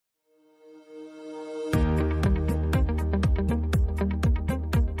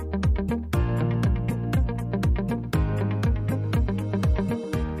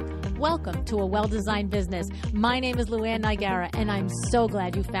to A Well-Designed Business. My name is LuAnn Nigara, and I'm so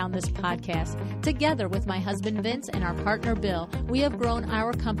glad you found this podcast. Together with my husband Vince and our partner Bill, we have grown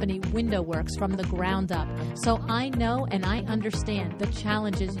our company WindowWorks from the ground up. So I know and I understand the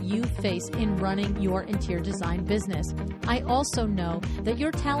challenges you face in running your interior design business. I also know that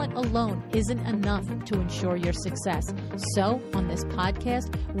your talent alone isn't enough to ensure your success. So on this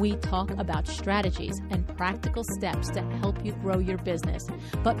podcast, we talk about strategies and practical steps to help you grow your business.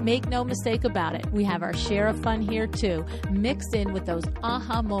 But make no mistake about it, we have our share of fun here too, mixed in with those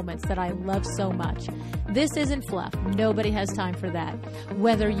aha moments that I love so much. This isn't fluff. Nobody has time for that.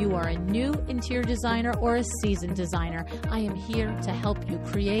 Whether you are a new interior designer or a seasoned designer, I am here to help you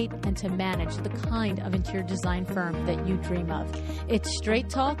create and to manage the kind of interior design firm that you dream of. It's straight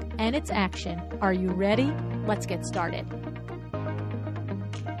talk and it's action. Are you ready? Let's get started.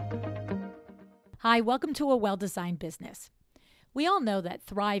 Hi, welcome to A Well-Designed Business. We all know that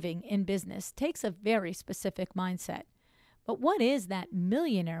thriving in business takes a very specific mindset. But what is that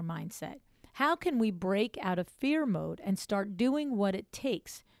millionaire mindset? How can we break out of fear mode and start doing what it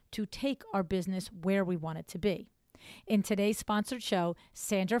takes to take our business where we want it to be? In today's sponsored show,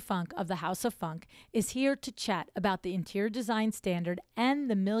 Sandra Funk of the House of Funk is here to chat about the interior design standard and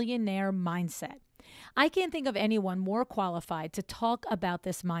the millionaire mindset. I can't think of anyone more qualified to talk about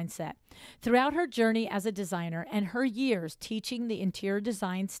this mindset. Throughout her journey as a designer and her years teaching the interior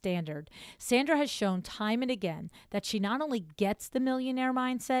design standard, Sandra has shown time and again that she not only gets the millionaire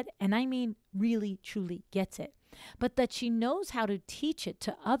mindset, and I mean really, truly gets it, but that she knows how to teach it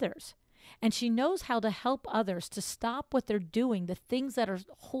to others. And she knows how to help others to stop what they're doing, the things that are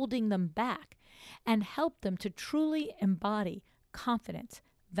holding them back, and help them to truly embody confidence,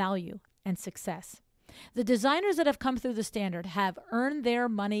 value, and success. The designers that have come through the standard have earned their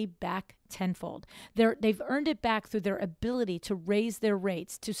money back tenfold. They've earned it back through their ability to raise their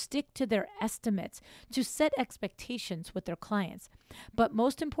rates, to stick to their estimates, to set expectations with their clients. But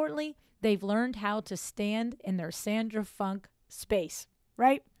most importantly, they've learned how to stand in their Sandra Funk space,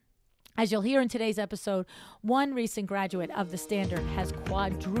 right? As you'll hear in today's episode, one recent graduate of the standard has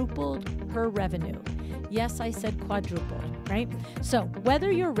quadrupled her revenue. Yes, I said quadrupled, right? So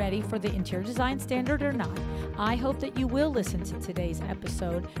whether you're ready for the interior design standard or not, I hope that you will listen to today's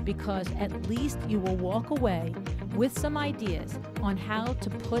episode because at least you will walk away with some ideas on how to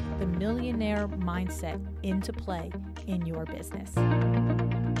put the millionaire mindset into play in your business.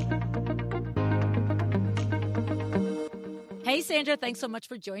 Hey, Sandra, thanks so much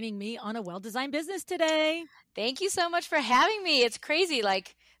for joining me on A Well-Designed Business today. Thank you so much for having me. It's crazy,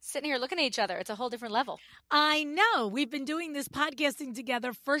 like sitting here looking at each other. It's a whole different level. I know. We've been doing this podcasting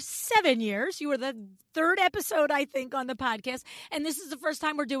together for 7 years. You were the third episode, I think, on the podcast. And this is the first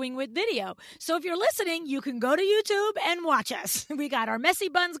time we're doing with video. So if you're listening, you can go to YouTube and watch us. We got our messy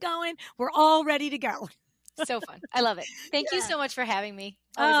buns going. We're all ready to go. So fun. I love it. Thank you so much for having me.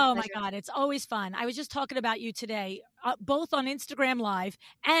 Oh my God. It's always fun. I was just talking about you today, both on Instagram Live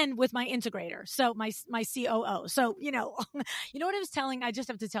and with my integrator. So my COO. So, you know what I was telling, I just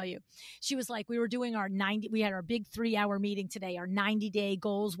have to tell you, she was like, we had our big 3-hour meeting today, our 90-day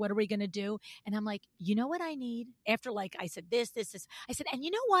goals. What are we going to do? And I'm like, you know what I need after I said this, I said, and you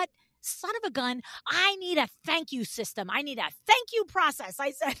know what? Son of a gun, I need a thank you system. I need a thank you process.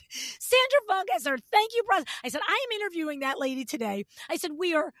 I said, Sandra Funk has her thank you process. I said, I am interviewing that lady today. I said,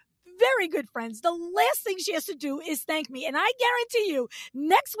 we are very good friends. The last thing she has to do is thank me. And I guarantee you,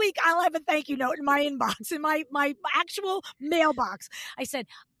 next week, I'll have a thank you note in my inbox, in my actual mailbox. I said,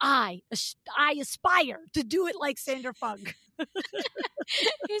 I aspire to do it like Sandra Funk.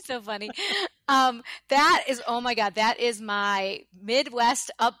 You're so funny. That is, oh my God, that is my Midwest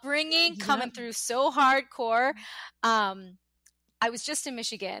upbringing coming through so hardcore. I was just in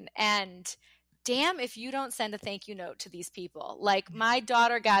Michigan and damn if you don't send a thank you note to these people. Like my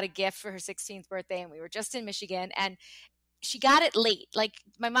daughter got a gift for her 16th birthday and we were just in Michigan and she got it late. Like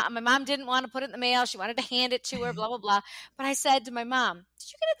my mom didn't want to put it in the mail. She wanted to hand it to her, blah, blah, blah. But I said to my mom,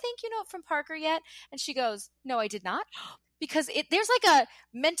 did you get a thank you note from Parker yet? And she goes, no, I did not. Because there's like a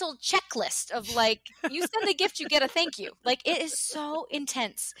mental checklist of like, you send a gift, you get a thank you. Like it is so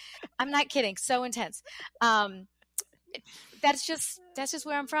intense. I'm not kidding. So intense. That's just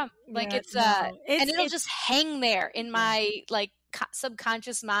where I'm from. Like and it'll just hang there in my like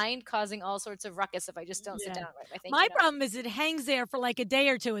subconscious mind causing all sorts of ruckus if I just don't sit down and write my thank you My note. problem is it hangs there for like a day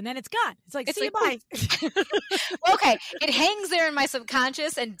or two and then it's gone. It's like, see you, bye. Okay, it hangs there in my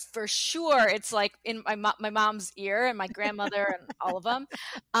subconscious, and for sure it's like in my mom's ear and my grandmother and all of them.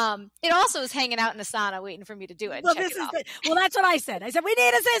 It also is hanging out in Asana waiting for me to do it. Well, check it out. Well, that's what I said. I said, we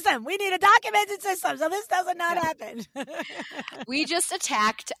need a system. We need a documented system. So this does not happen. We just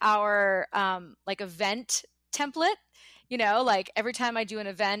attacked our like event template. You know, like every time I do an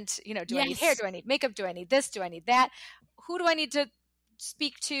event, you know, do I need hair? Do I need makeup? Do I need this? Do I need that? Who do I need to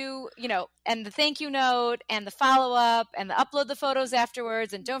speak to? You know, and the thank you note and the follow up and the upload the photos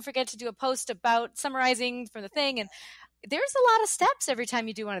afterwards. And don't forget to do a post about summarizing from the thing. And there's a lot of steps every time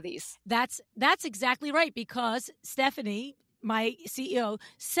you do one of these. That's exactly right, because Stephanie, my CEO,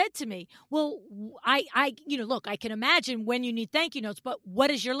 said to me, well, I look, I can imagine when you need thank you notes, but what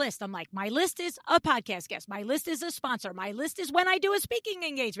is your list? I'm like, my list is a podcast guest. My list is a sponsor. My list is when I do a speaking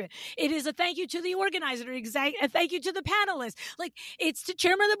engagement. It is a thank you to the organizer, a thank you to the panelists. Like, it's to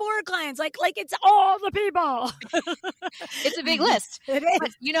chairman of the board clients. Like it's all the people. It's a big list. It is.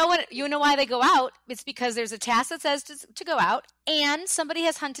 But you know what? You know why they go out? It's because there's a task that says to go out, and somebody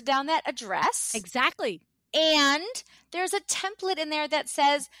has hunted down that address. Exactly. And there's a template in there that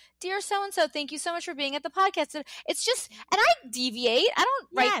says, dear so-and-so, thank you so much for being at the podcast. It's just, and I deviate. I don't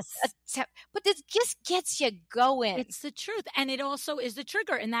write but this just gets you going. It's the truth. And it also is the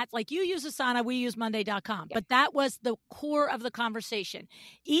trigger. And that's like, you use Asana, we use Monday.com. But that was the core of the conversation.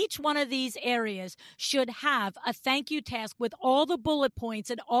 Each one of these areas should have a thank you task with all the bullet points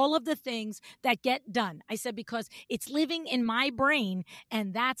and all of the things that get done. I said, because it's living in my brain,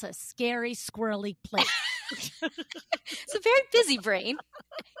 and that's a scary, squirrely place. It's a very busy brain.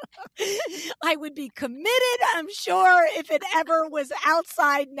 I would be committed, I'm sure, if it ever was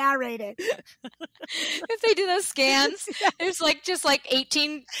outside narrated. If they do those scans, there's just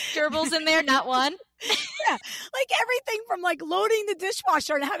 18 gerbils in there, not one. Yeah, like everything from like loading the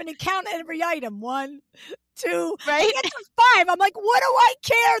dishwasher and having to count every item. 1, 2, right? Get to 5. I'm like, what do I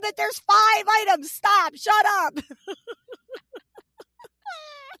care that there's 5 items? Stop, shut up. It's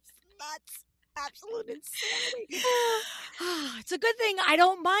nuts. Absolute insanity. It's a good thing I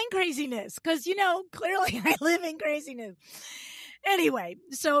don't mind craziness, because, clearly I live in craziness. Anyway,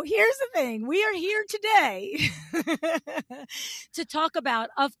 so here's the thing. We are here today to talk about,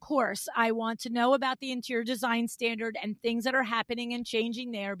 of course, I want to know about the interior design standard and things that are happening and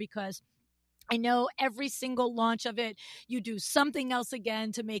changing there, because I know every single launch of it, you do something else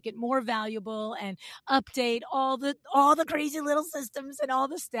again to make it more valuable and update all the crazy little systems and all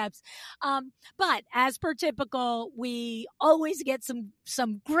the steps. But as per typical, we always get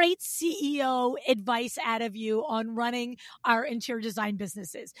some great CEO advice out of you on running our interior design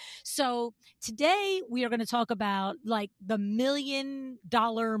businesses. So today we are going to talk about like the $1 million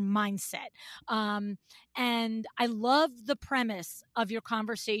mindset. And I love the premise of your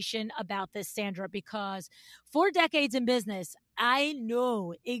conversation about this, Sandra, because 4 decades in business, I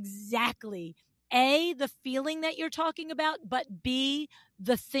know exactly, A, the feeling that you're talking about, but B,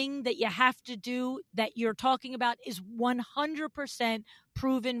 the thing that you have to do that you're talking about is 100%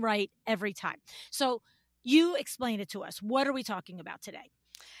 proven right every time. So you explain it to us. What are we talking about today?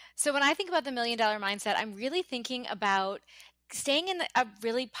 So when I think about the $1 million mindset, I'm really thinking about staying in a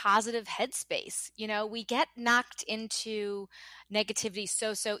really positive headspace. We get knocked into negativity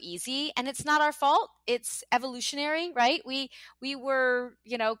so easy, and it's not our fault. It's evolutionary, right? We were,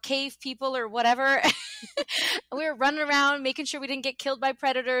 cave people or whatever. We were running around making sure we didn't get killed by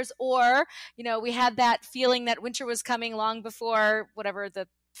predators, or, we had that feeling that winter was coming long before whatever the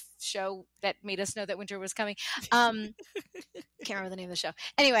show that made us know that winter was coming. Can't remember the name of the show.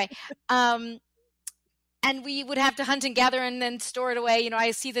 Anyway, and we would have to hunt and gather and then store it away.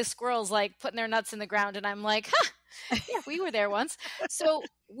 I see the squirrels like putting their nuts in the ground, and I'm like, yeah, we were there once. So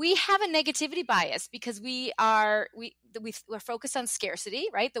we have a negativity bias because we're focused on scarcity,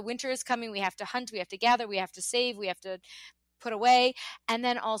 right? The winter is coming. We have to hunt, we have to gather, we have to save, we have to put away. And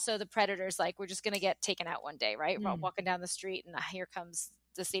then also the predators, like, we're just going to get taken out one day, right? We're walking down the street and here comes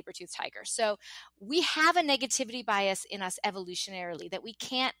the saber-toothed tiger. So we have a negativity bias in us evolutionarily that we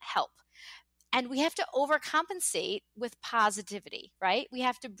can't help. And we have to overcompensate with positivity, right? We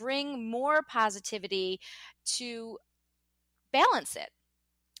have to bring more positivity to balance it,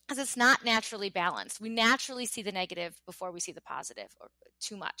 because it's not naturally balanced. We naturally see the negative before we see the positive, or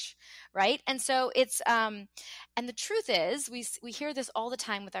too much, right? And so it's, and the truth is, we hear this all the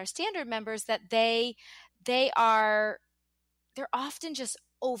time with our standard members, that they're often just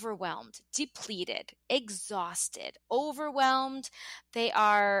overwhelmed, depleted, exhausted, overwhelmed. They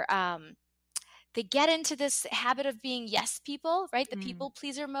are, they get into this habit of being yes people, right? The people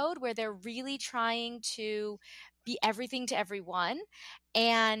pleaser mode, where they're really trying to be everything to everyone,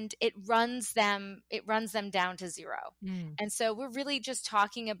 and it runs them down to zero. And so we're really just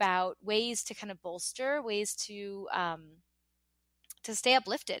talking about ways to kind of bolster, ways to stay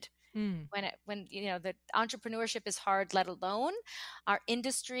uplifted. When the entrepreneurship is hard, let alone our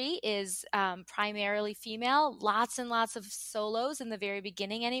industry is primarily female, lots and lots of solos in the very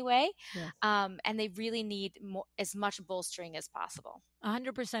beginning anyway. Yes. And they really need as much bolstering as possible.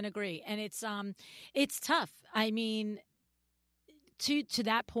 100% agree. And it's tough. I mean, to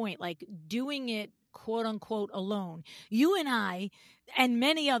that point, like doing it quote unquote alone. You and I and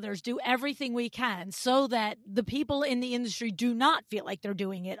many others do everything we can so that the people in the industry do not feel like they're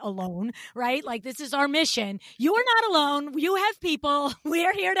doing it alone, right? Like, this is our mission. You are not alone. You have people.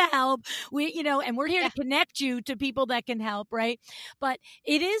 We're here to help. And we're here to connect you to people that can help, right? But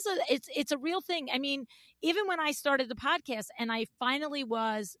it's a real thing. I mean, even when I started the podcast and I finally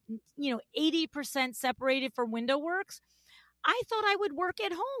was, 80% separated from WindowWorks, I thought I would work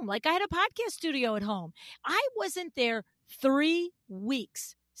at home. Like, I had a podcast studio at home. I wasn't there 3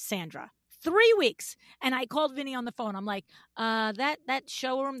 weeks, Sandra. 3 weeks. And I called Vinny on the phone. I'm like, that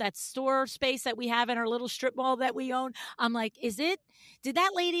showroom, that store space that we have in our little strip mall that we own, I'm like, did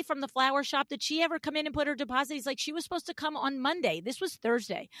that lady from the flower shop, did she ever come in and put her deposit? He's like, she was supposed to come on Monday. This was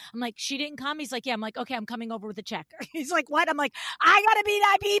Thursday. I'm like, she didn't come? He's like, yeah. I'm like, okay, I'm coming over with a check. He's like, what? I'm like, I got to be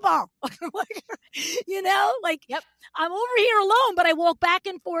that people. Yep. I'm over here alone, but I walk back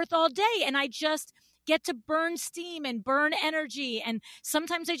and forth all day, and I just get to burn steam and burn energy. And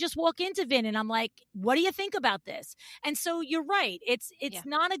sometimes I just walk into Vin and I'm like, what do you think about this? And so you're right. It's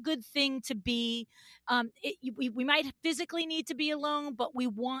not a good thing to be, we might physically need to be alone, but we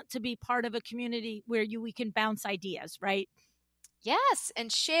want to be part of a community where we can bounce ideas, right? Yes.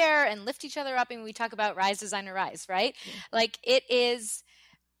 And share and lift each other up. And we talk about Rise Designer Rise, right? Yeah. Like, it's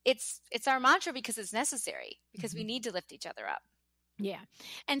our mantra because it's necessary, because we need to lift each other up. Yeah.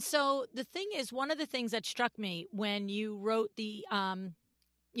 And so the thing is, one of the things that struck me when you wrote the,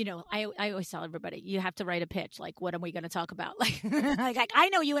 I always tell everybody, you have to write a pitch. Like, what are we going to talk about? Like, I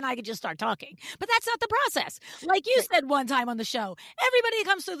know you and I could just start talking, but that's not the process. Like you said one time on the show, everybody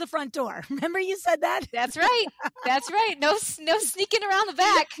comes through the front door. Remember you said that? That's right. That's right. No sneaking around the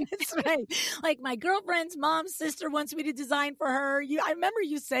back. That's right. Like, my girlfriend's mom's sister wants me to design for her. I remember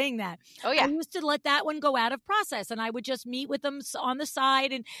you saying that. Oh, yeah. I used to let that one go out of process, and I would just meet with them on the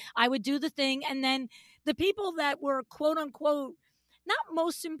side, and I would do the thing. And then the people that were quote unquote not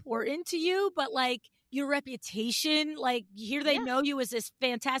most important to you, but like your reputation, like here they know you as this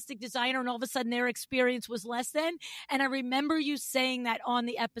fantastic designer, and all of a sudden their experience was less than. And I remember you saying that on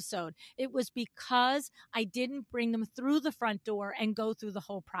the episode. It was because I didn't bring them through the front door and go through the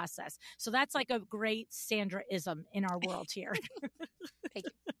whole process. So that's like a great Sandra-ism in our world here. Thank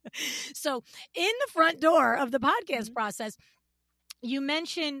you. So in the front door of the podcast process, you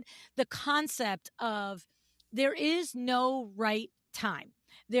mentioned the concept of there is no right time.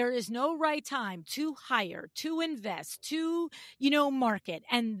 There is no right time to hire, to invest, to, market.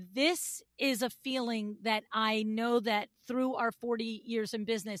 And this is a feeling that I know that through our 40 years in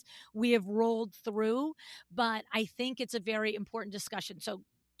business, we have rolled through, but I think it's a very important discussion. So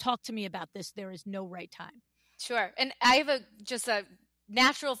talk to me about this. There is no right time. Sure. And I have just a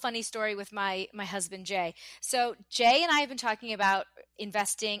natural funny story with my husband, Jay. So Jay and I have been talking about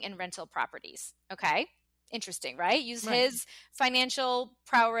investing in rental properties. Okay. Interesting, right? Use his financial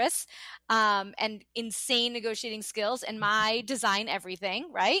prowess and insane negotiating skills and my design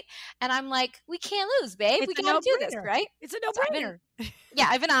everything, right? And I'm like, we can't lose, babe. We got to do this, right? It's a no-brainer.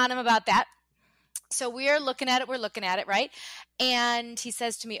 I've been on him about that. So we're looking at it, right? And he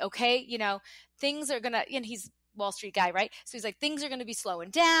says to me, okay, things are going to, and he's Wall Street guy, right? So he's like, things are going to be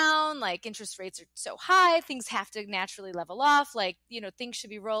slowing down. Like, interest rates are so high. Things have to naturally level off. Like, things should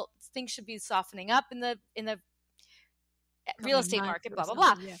be softening up in the real estate market, blah, blah,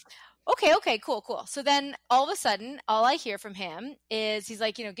 blah. Yeah. Okay, cool. So then all of a sudden, all I hear from him is he's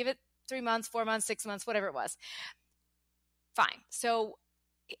like, give it 3 months, 4 months, 6 months, whatever it was. Fine. So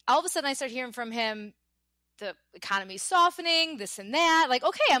all of a sudden I start hearing from him, the economy's softening, this and that. Like,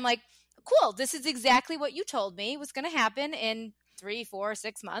 okay, I'm like, cool. This is exactly what you told me was going to happen in 3, 4,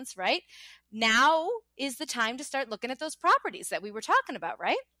 6 months, right? Now is the time to start looking at those properties that we were talking about,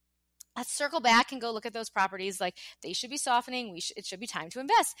 right? Let's circle back and go look at those properties. Like, they should be softening. It should be time to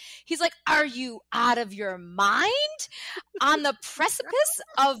invest. He's like, are you out of your mind? On the precipice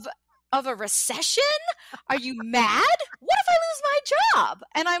of a recession? Are you mad? What if I lose my job?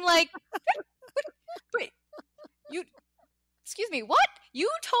 And I'm like, wait, excuse me, what? You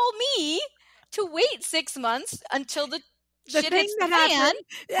told me to wait 6 months until the shit thing hits the that fan, happened,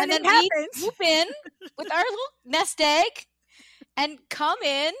 and then it we happens. swoop in with our little nest egg and come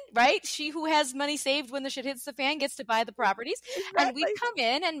in, right? She who has money saved when the shit hits the fan gets to buy the properties, and we come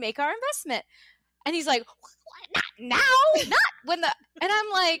in and make our investment. And he's like, not now, not when the, and I'm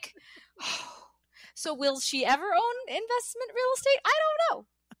like, oh. So will she ever own investment real estate? I don't know.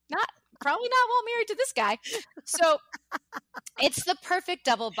 Probably not while married to this guy. So it's the perfect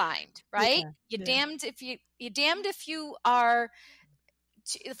double bind, right? You're damned if you are,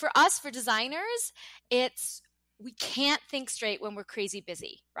 for us, for designers, it's, we can't think straight when we're crazy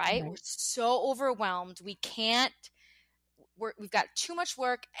busy, right? We're so overwhelmed. We've got too much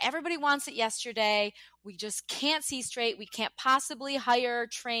work. Everybody wants it yesterday. We just can't see straight. We can't possibly hire,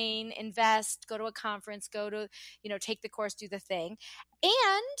 train, invest, go to a conference, take the course, do the thing.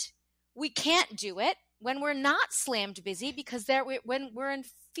 And we can't do it when we're not slammed busy, because when we're in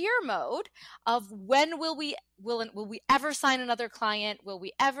fear mode of when will we ever sign another client? Will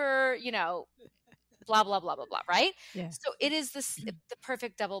we ever, blah, blah, blah, blah, blah, right? Yeah. So it is the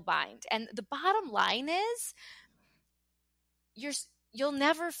perfect double bind. And the bottom line is, you'll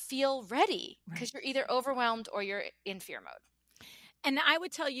never feel ready, because you're either overwhelmed or you're in fear mode. And I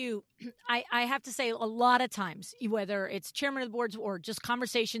would tell you, I have to say, a lot of times, whether it's chairman of the boards or just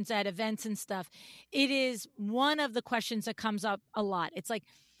conversations at events and stuff, it is one of the questions that comes up a lot. It's like,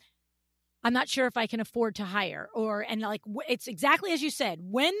 I'm not sure if I can afford to hire, and it's exactly as you said,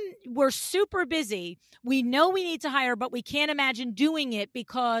 when we're super busy, we know we need to hire, but we can't imagine doing it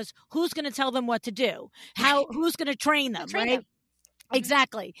because who's going to tell them what to do? Who's going to train them, right? Them.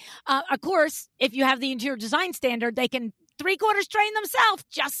 Exactly. Of course, if you have the interior design standard, they can 3/4 train themselves.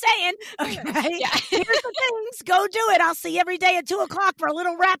 Just saying. Okay. Yeah. Here's the things. Go do it. I'll see you every day at 2:00 for a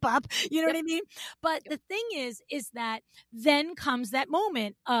little wrap up. You know what I mean? But the thing is that then comes that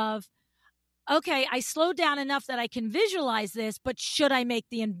moment of, okay, I slowed down enough that I can visualize this, but should I make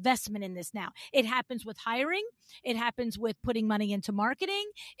the investment in this now? It happens with hiring. It happens with putting money into marketing.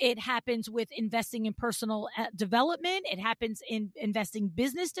 It happens with investing in personal development. It happens in investing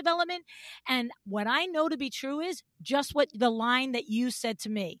business development. And what I know to be true is just what the line that you said to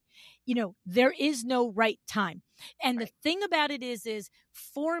me, there is no right time. And the thing about it is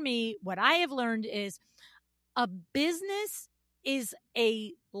for me, what I have learned is a business is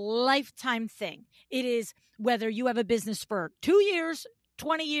a lifetime thing. It is whether you have a business for 2 years,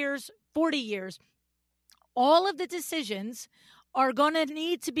 20 years, 40 years, all of the decisions are going to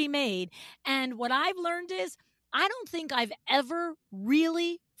need to be made. And what I've learned is I don't think I've ever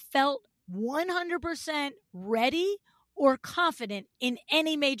really felt 100% ready or confident in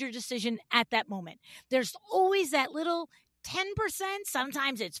any major decision at that moment. There's always that little 10%,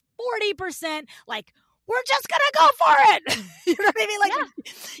 sometimes it's 40%, like, we're just going to go for it. You know what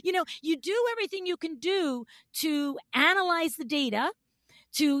I mean? You do everything you can do to analyze the data,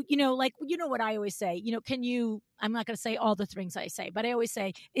 to, what I always say, I'm not going to say all the things I say, but I always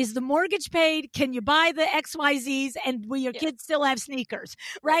say, is the mortgage paid? Can you buy the XYZs? And will your kids still have sneakers?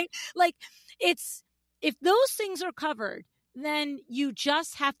 Right? Like, if those things are covered, then you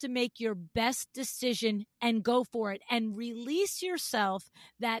just have to make your best decision and go for it, and release yourself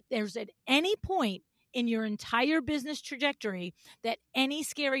that there's at any point in your entire business trajectory that any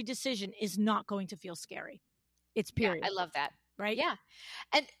scary decision is not going to feel scary. It's period. Yeah, I love that. Right? Yeah.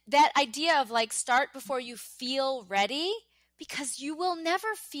 And that idea of start before you feel ready, because you will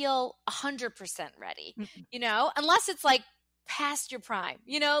never feel 100% ready, unless it's past your prime,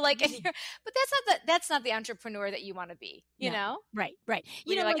 but that's not the entrepreneur that you want to be, know? Right. I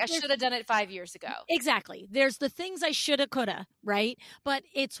should have done it 5 years ago. Exactly. There's the things I shoulda, coulda, right? But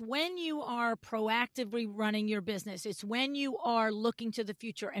it's when you are proactively running your business, it's when you are looking to the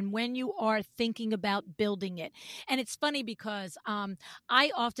future and when you are thinking about building it. And it's funny because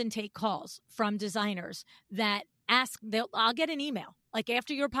I often take calls from designers that I'll get an email. Like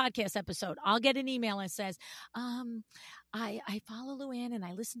after your podcast episode, I'll get an email and it says, I follow LuAnn and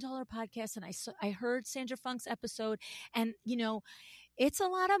I listen to all her podcasts, and I heard Sandra Funk's episode, and it's a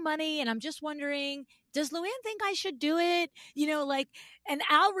lot of money, and I'm just wondering, does LuAnn think I should do it? And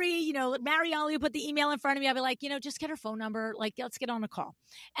I'll Marielle, you put the email in front of me. I'll be like, just get her phone number. Let's get on a call.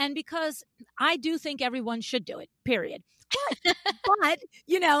 And because I do think everyone should do it, period. But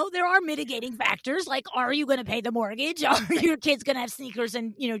there are mitigating factors. Like, are you going to pay the mortgage? Are your kids going to have sneakers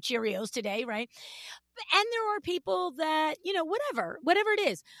and, Cheerios today? Right. And there are people that, whatever it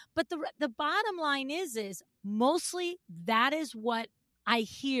is. But the bottom line is mostly that is what I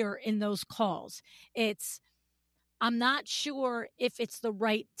hear in those calls. I'm not sure if it's the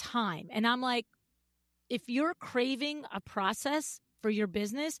right time. And I'm like, if you're craving a process, for your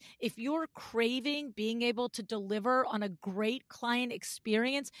business, if you're craving being able to deliver on a great client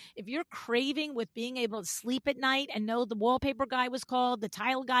experience, if you're craving with being able to sleep at night and know the wallpaper guy was called, the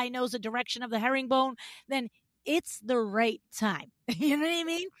tile guy knows the direction of the herringbone, then it's the right time. You know what I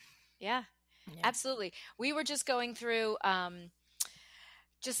mean? Yeah, absolutely. We were just going through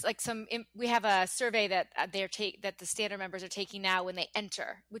just like we have a survey that that the standard members are taking now when they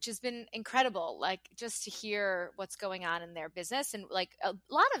enter, which has been incredible, like just to hear what's going on in their business. And like a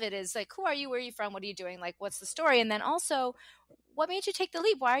lot of it is like, who are you, where are you from, what are you doing, like what's the story, and then also what made you take the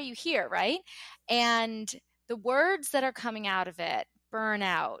leap, why are you here, right? And the words that are coming out of it: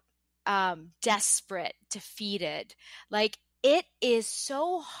 burnout, desperate, defeated. Like it is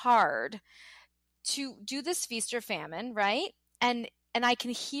so hard to do this feast or famine, right? And I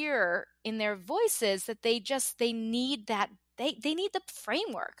can hear in their voices that they need that, they need the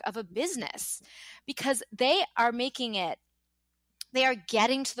framework of a business, because they are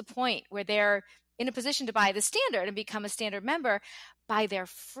getting to the point where they're in a position to buy the standard and become a standard member by their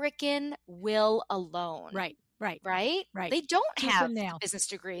frickin' will alone. Right. They don't have the business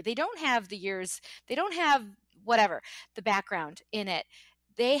degree. They don't have the years. They don't have whatever, the background in it.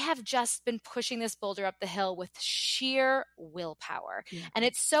 They have just been pushing this boulder up the hill with sheer willpower. Yeah. And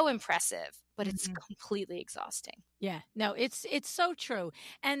it's so impressive, but it's completely exhausting. Yeah, no, it's so true.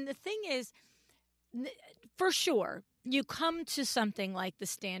 And the thing is, for sure, you come to something like the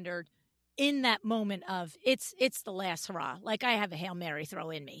standard in that moment of it's the last hurrah. Like I have a Hail Mary throw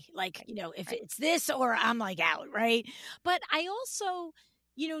in me. Like, if it's this or I'm like out, right? But I also,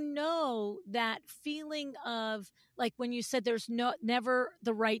 know that feeling of like when you said there's never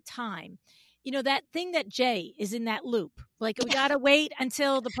the right time. That thing that Jay is in that loop. Like we got to wait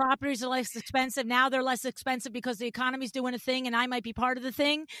until the properties are less expensive. Now they're less expensive because the economy's doing a thing and I might be part of the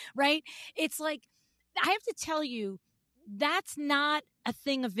thing, right? It's like, I have to tell you, that's not a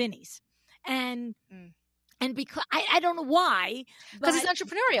thing of Vinny's. And because I don't know why. Because he's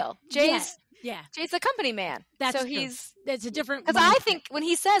entrepreneurial. Jay's a company man. That's a different. Because I think when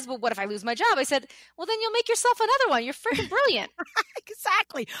he says, "Well, what if I lose my job?" I said, "Well, then you'll make yourself another one. You're freaking brilliant."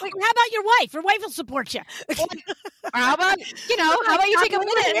 Exactly. Like, how about your wife? Your wife will support you. Or how about you take a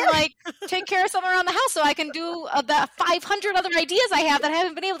minute and like take care of something around the house so I can do the 500 other ideas I have that I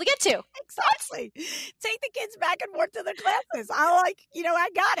haven't been able to get to. Exactly. Take the kids back and forth to their classes. I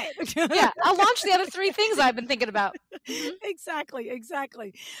got it. Yeah, I'll launch the other 3 things I've been thinking about. Exactly.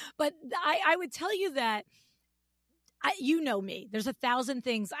 But I would tell you that, you know me, there's 1,000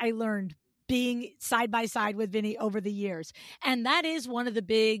 things I learned being side by side with Vinny over the years. And that is one of the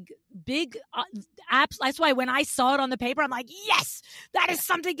big apps. That's why when I saw it on the paper, I'm like, yes, that is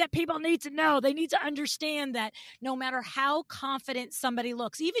something that people need to know. They need to understand that no matter how confident somebody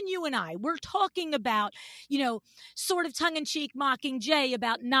looks, even you and I, we're talking about, sort of tongue in cheek mocking Jay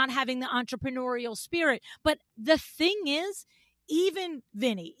about not having the entrepreneurial spirit. But the thing is, even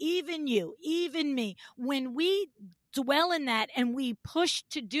Vinny, even you, even me, when we dwell in that and we push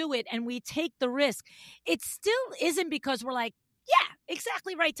to do it and we take the risk, it still isn't because we're like, yeah,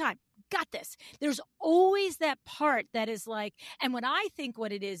 exactly right time. Got this. There's always that part that is like, and what I think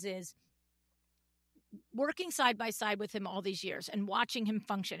what it is working side by side with him all these years and watching him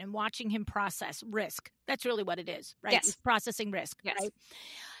function and watching him process risk. That's really what it is, right? Yes. It's processing risk, yes. Right?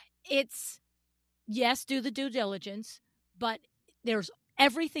 It's, yes, do the due diligence, but there's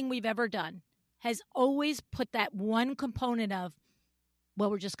everything we've ever done has always put that one component of,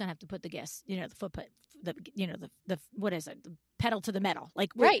 well, we're just going to have to put the gas, the foot, what is it? The pedal to the metal.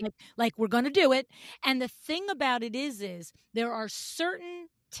 Like, right. Like we're going to do it. And the thing about it is there are certain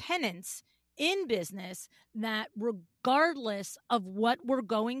tenets in business that regardless of what we're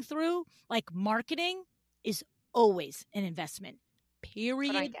going through, like marketing is always an investment,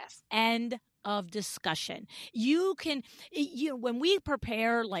 period. End of discussion. You can, when we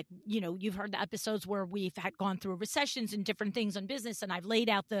prepare, like, you've heard the episodes where we've gone through recessions and different things on business. And I've laid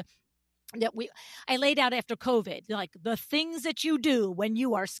out I laid out after COVID, like the things that you do when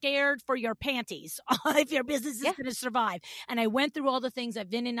you are scared for your panties, if your business is going to survive. And I went through all the things that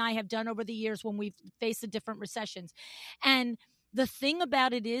Vin and I have done over the years when we've faced the different recessions. And the thing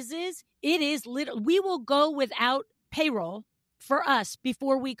about it is it is literally, we will go without payroll for us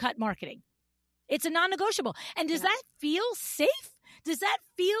before we cut marketing. It's a non-negotiable. And does that feel safe? Does that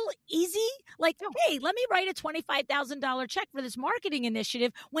feel easy? Like, hey, let me write a $25,000 check for this marketing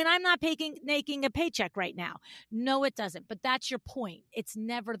initiative when I'm not making a paycheck right now. No, it doesn't. But that's your point. It's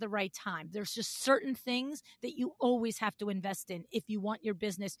never the right time. There's just certain things that you always have to invest in if you want your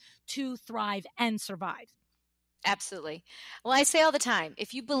business to thrive and survive. Absolutely. Well, I say all the time,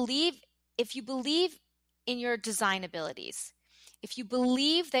 if you believe in your design abilities, if you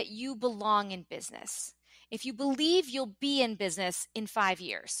believe that you belong in business, if you believe you'll be in business in 5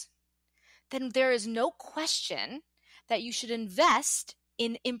 years, then there is no question that you should invest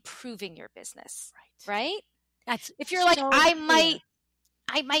in improving your business. Right? That's if you're like, so I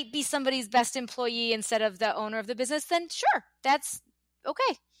clear. might be somebody's best employee instead of the owner of the business, then sure, that's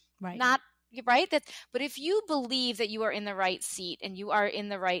okay. Right. Not right. But if you believe that you are in the right seat and you are in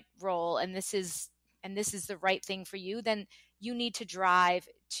the right role, and this is the right thing for you, then you need to drive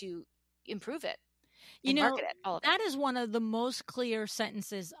to improve it and market it, all of it. That is one of the most clear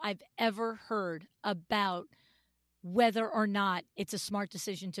sentences I've ever heard about whether or not it's a smart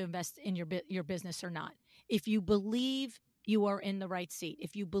decision to invest in your business or not. If you believe you are in the right seat,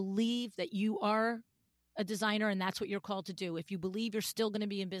 if you believe that you are a designer and that's what you're called to do, if you believe you're still going to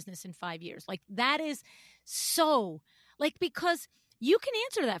be in business in 5 years, like that is so, like, because you can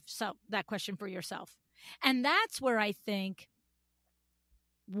answer that question for yourself. And that's where I think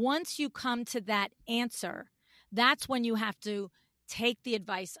once you come to that answer, that's when you have to take the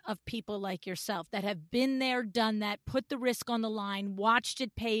advice of people like yourself that have been there, done that, put the risk on the line, watched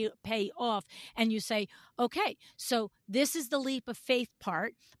it pay off. And you say, okay, so this is the leap of faith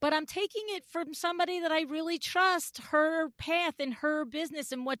part, but I'm taking it from somebody that I really trust, her path and her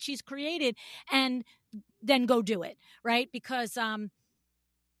business and what she's created, and then go do it. Right. Because,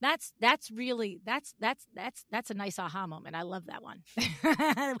 that's a nice aha moment. I love that one.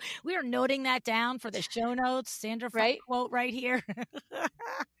 We are noting that down for the show notes. Sandra Funk quote right here. No, but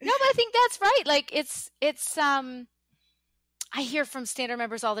I think that's right. Like it's I hear from Standard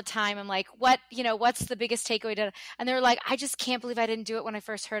members all the time. I'm like, what's the biggest takeaway? And they're like, I just can't believe I didn't do it when I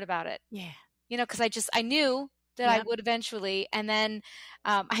first heard about it. Yeah. Because I knew that I would eventually. And then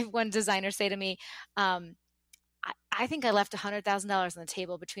I have one designer say to me, I think I left $100,000 on the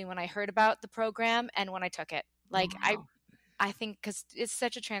table between when I heard about the program and when I took it. Like, wow. I think because it's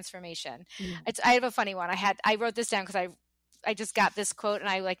such a transformation. Yeah. I have a funny one. I wrote this down because I just got this quote and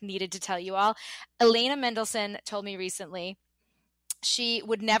I needed to tell you all. Elena Mendelsohn told me recently she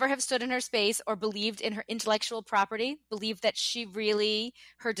would never have stood in her space or believed in her intellectual property, believed that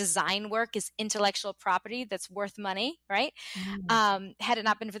her design work is intellectual property that's worth money, right? Had it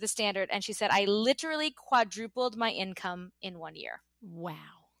not been for the Standard. And she said, I literally quadrupled my income in 1 year. Wow.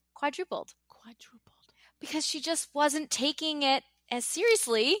 Quadrupled. Because she just wasn't taking it as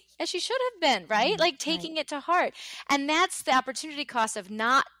seriously as she should have been, right? Like taking it to heart. And that's the opportunity cost of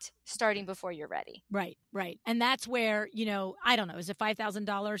not starting before you're ready. Right. And that's where, I don't know, is it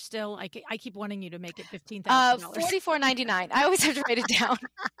 $5,000 still? I keep wanting you to make it $15,000. $44.99. I always have to write it down.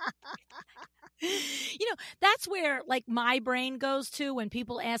 That's where my brain goes to when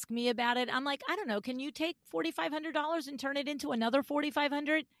people ask me about it. I'm like, I don't know, can you take $4,500 and turn it into another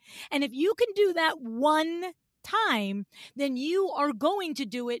 $4,500? And if you can do that one time, then you are going to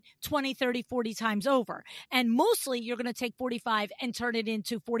do it 20, 30, 40 times over. And mostly you're going to take 45 and turn it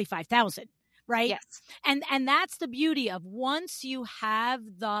into 45,000. Right? Yes. And that's the beauty of once you have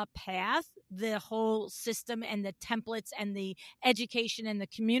the path, the whole system and the templates and the education and the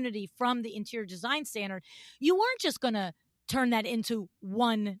community from the Interior Design Standard, you aren't just going to turn that into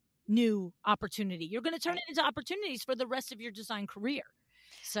one new opportunity. You're going to turn it into opportunities for the rest of your design career.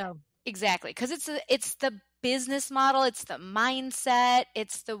 So exactly, because it's the business model, it's the mindset,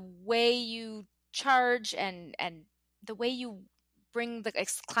 it's the way you charge and the way you bring the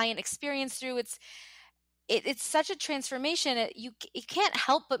client experience through. It's such a transformation. You can't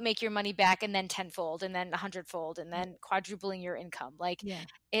help but make your money back and then tenfold and then 100-fold and then quadrupling your income.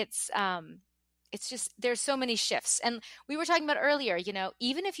 It's just, there's so many shifts. And we were talking about earlier,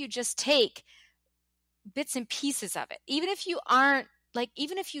 even if you just take bits and pieces of it, even if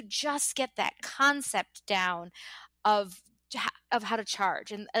you just get that concept down of how to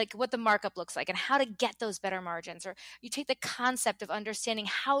charge and what the markup looks like and how to get those better margins, or you take the concept of understanding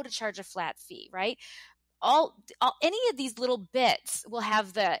how to charge a flat fee, right? All any of these little bits will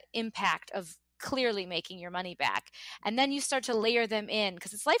have the impact of clearly making your money back. And then you start to layer them in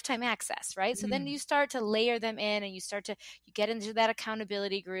because it's lifetime access, right? So then you start to layer them in and you get into that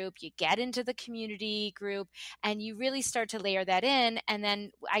accountability group, you get into the community group, and you really start to layer that in. And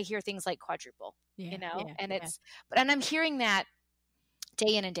then I hear things like quadruple, and I'm hearing that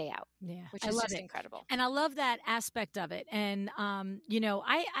day in and day out, which is just incredible. And I love that aspect of it. And,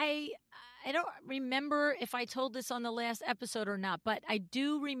 I don't remember if I told this on the last episode or not, but I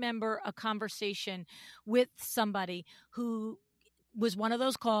do remember a conversation with somebody who was one of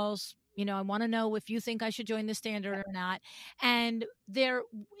those calls. I want to know if you think I should join the Standard or not. And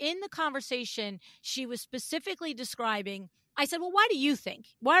in the conversation, she was specifically describing I said, well, why do you think?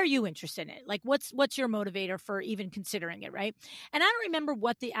 Why are you interested in it? Like, what's your motivator for even considering it, right? And I don't remember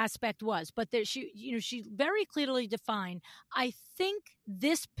what the aspect was, but there, she very clearly defined, I think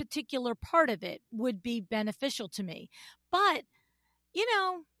this particular part of it would be beneficial to me. But,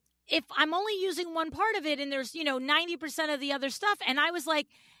 if I'm only using one part of it and there's, 90% of the other stuff, and I was like,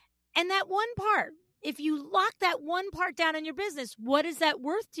 and that one part, if you lock that one part down in your business, what is that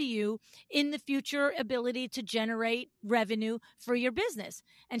worth to you in the future ability to generate revenue for your business?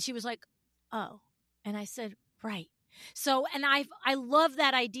 And she was like, oh. And I said, right. So, and I love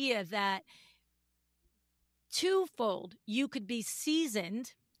that idea that twofold, you could be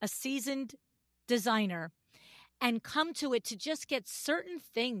a seasoned designer, and come to it to just get certain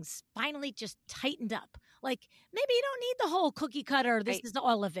things finally just tightened up. Like, maybe you don't need the whole cookie cutter. This is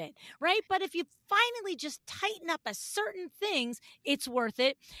all of it, right? But if you finally just tighten up a certain things, it's worth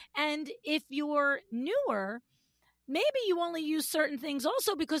it. And if you're newer, maybe you only use certain things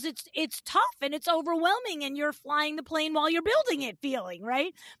also because it's tough and it's overwhelming and you're flying the plane while you're building it feeling,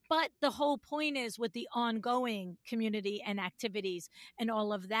 right? But the whole point is with the ongoing community and activities and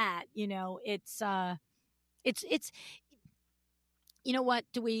all of that, it's what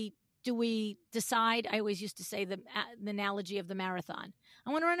do we decide? I always used to say the analogy of the marathon.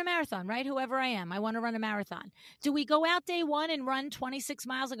 I want to run a marathon, right? Whoever I am, I want to run a marathon. Do we go out day one and run 26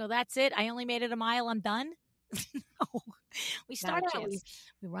 miles and go, that's it, I only made it a mile, I'm done? No. We start out,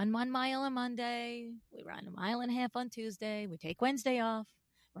 we run 1 mile on Monday, we run 1.5 miles on Tuesday, we take Wednesday off,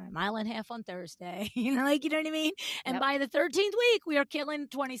 run 1.5 miles on Thursday. You know what I mean? And by the 13th week, we are killing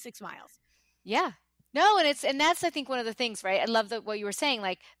 26 miles. Yeah. No, and that's, I think, one of the things, right? I love what you were saying,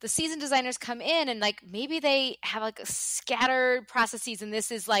 like the seasoned designers come in and like maybe they have like a scattered processes, and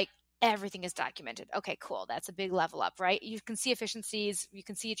this is like everything is documented. Okay, cool. That's a big level up, right? You can see efficiencies, you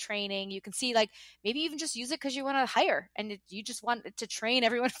can see training, you can see like maybe even just use it because you want to hire and you just want it to train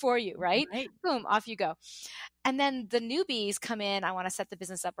everyone for you, right? Boom, off you go. And then the newbies come in, I want to set the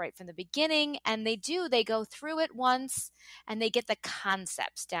business up right from the beginning. And they go through it once and they get the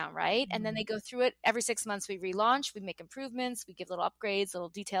concepts down, right? And then they go through it every 6 months. We relaunch, we make improvements, we give little upgrades, little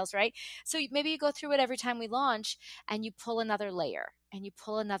details, right? So maybe you go through it every time we launch and you pull another layer and you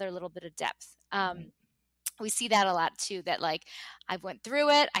pull another little bit of depth. We see that a lot too, that like I went through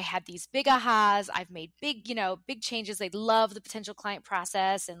it. I had these big ahas. I've made big changes. They love the potential client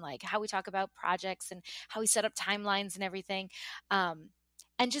process and like how we talk about projects and how we set up timelines and everything. And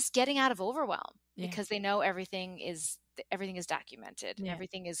just getting out of overwhelm because they know everything is documented.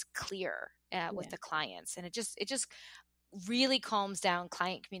 Everything is clear with the clients. And it just really calms down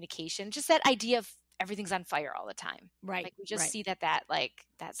client communication. Just that idea of everything's on fire all the time. Right. Like we just see that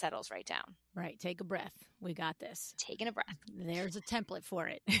settles right down. Right. Take a breath. We got this. Taking a breath. There's a template for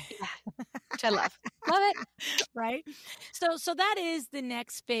it. Yeah. Which I love. Love it. Right. So that is the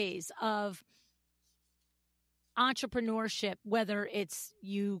next phase of entrepreneurship, whether it's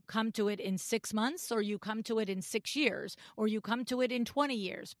you come to it in 6 months or you come to it in 6 years or you come to it in 20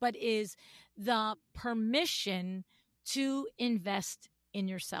 years, but is the permission to invest in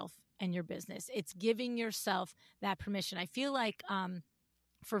yourself and your business. It's giving yourself that permission. I feel like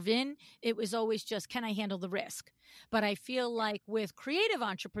for Vin, it was always just, can I handle the risk? But I feel like with creative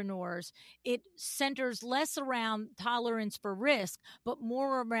entrepreneurs, it centers less around tolerance for risk, but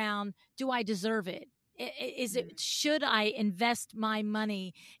more around, do I deserve it? Should I invest my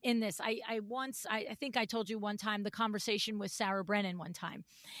money in this? I think I told you one time the conversation with Sarah Brennan one time,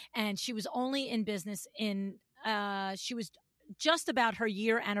 and she was only in business she was just about her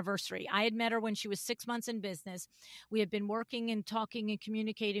year anniversary. I had met her when she was 6 months in business. We had been working and talking and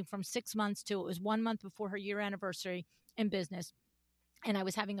communicating from 6 months to, it was 1 month before her year anniversary in business. And I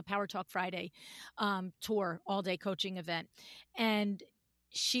was having a Power Talk Friday tour, all day coaching event. And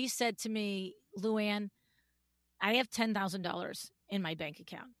she said to me, LuAnn, I have $10,000 in my bank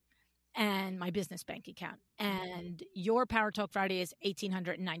account and my business bank account. And your Power Talk Friday is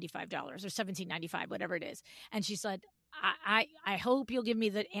 $1,895 or $1,795, whatever it is. And she said, I hope you'll give me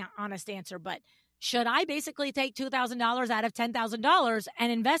the honest answer, but should I basically take $2,000 out of $10,000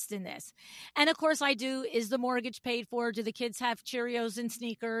 and invest in this? And of course I do. Is the mortgage paid for? Do the kids have Cheerios and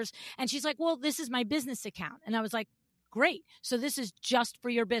sneakers? And she's like, well, this is my business account. And I was like, great. So this is just for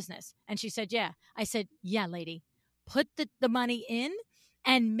your business. And she said, yeah. I said, yeah, lady, put the money in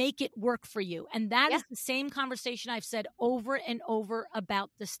and make it work for you. And that is the same conversation I've said over and over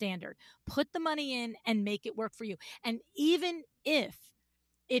about the standard. Put the money in and make it work for you. And even if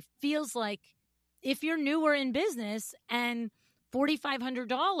it feels like, if you're newer in business and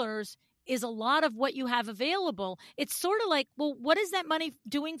 $4,500 is a lot of what you have available, it's sort of like, well, what is that money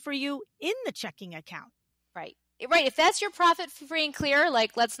doing for you in the checking account? Right. right. If that's your profit free and clear,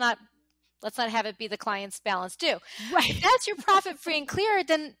 like let's not have it be the client's balance due. Right. If that's your profit free and clear,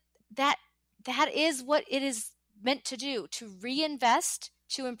 then that is what it is meant to do, to reinvest,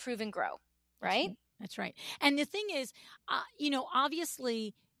 to improve and grow. Right? That's right. And the thing is,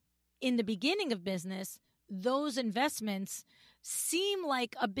 obviously in the beginning of business, those investments seem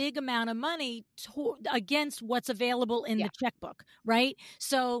like a big amount of money against what's available in the checkbook, right?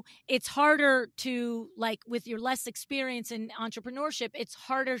 So it's harder to, like, with your less experience in entrepreneurship, it's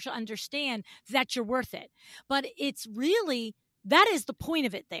harder to understand that you're worth it. But it's really, that is the point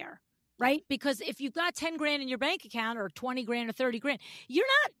of it there, right? Because if you've got 10 grand in your bank account or 20 grand or 30 grand, you're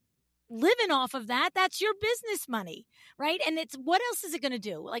not living off of that. That's your business money, right? And it's, what else is it going to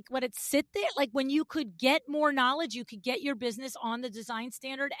do? Like, what, it sit there? Like, when you could get more knowledge, you could get your business on the design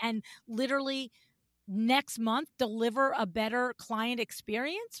standard and literally next month deliver a better client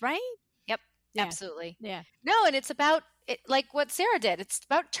experience, right? Yep. Yeah. Absolutely. Yeah. No, and it's about it, like what Sarah did. It's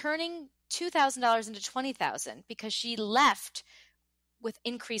about turning $2,000 into $20,000 because she left with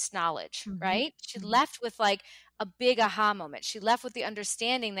increased knowledge, right? She left with like a big aha moment. She left with the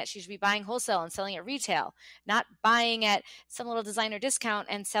understanding that she should be buying wholesale and selling at retail, not buying at some little designer discount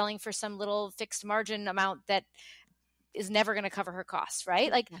and selling for some little fixed margin amount that is never going to cover her costs,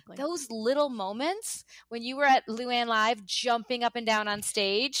 right? Like those little moments when you were at LuAnn Live jumping up and down on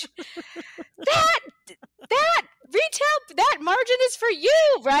stage, that retail, that margin is for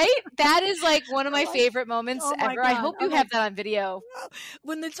you, right? That is like one of my favorite moments ever. God. I hope you have that on video.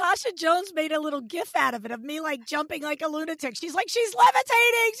 When Natasha Jones made a little gif out of it, of me like jumping like a lunatic. She's like, she's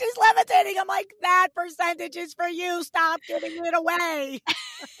levitating. I'm like, that percentage is for you. Stop giving it away.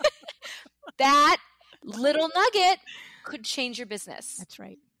 That little nugget could change your business. That's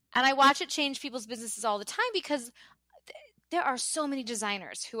right. And I watch it change people's businesses all the time because there are so many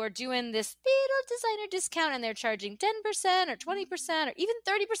designers who are doing this little designer discount and they're charging 10% or 20% or even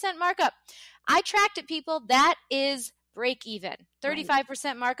 30% markup. I tracked it, people. That is break even.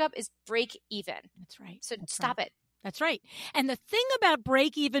 35% markup is break even. That's right. So stop it. That's right. And the thing about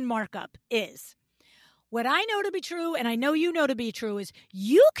break even markup is, what I know to be true, and I know you know to be true, is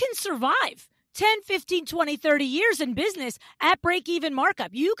you can survive 10, 15, 20, 30 years in business at break even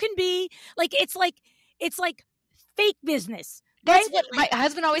markup. You can be like, it's like fake business. That's what my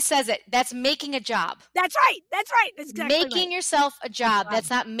husband always says it. That's making a job. That's right. That's exactly making yourself a job. That's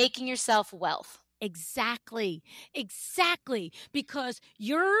not making yourself wealth. Exactly. Because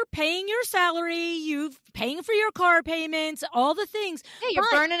you're paying your salary, you're paying for your car payments, all the things. Yeah,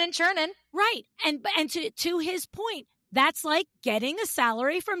 you're burning and churning. Right. And to his point, that's like getting a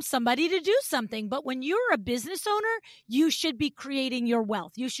salary from somebody to do something. But when you're a business owner, you should be creating your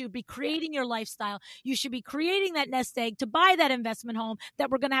wealth. You should be creating your lifestyle. You should be creating that nest egg to buy that investment home that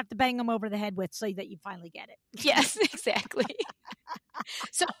we're going to have to bang them over the head with so that you finally get it. Yes, exactly.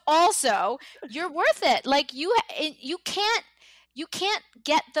 So also, you're worth it. Like you can't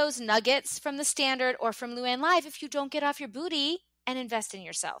get those nuggets from the standard or from LuAnn Live if you don't get off your booty and invest in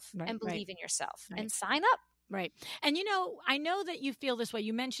yourself and believe in yourself and sign up. Right. And, I know that you feel this way.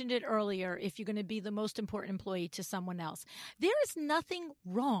 You mentioned it earlier, if you're going to be the most important employee to someone else. There is nothing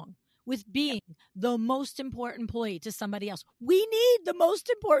wrong with being the most important employee to somebody else. We need the most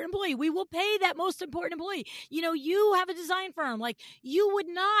important employee. We will pay that most important employee. You have a design firm. Like, you would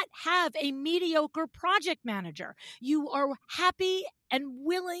not have a mediocre project manager. You are happy and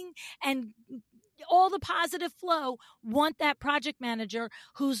willing and all the positive flow want that project manager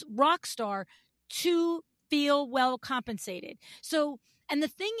who's rock star to feel well compensated. So, and the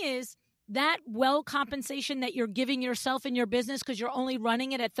thing is, that well compensation that you're giving yourself in your business because you're only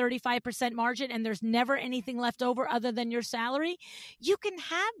running it at 35% margin and there's never anything left over other than your salary, you can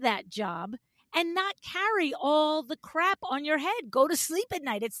have that job and not carry all the crap on your head. Go to sleep at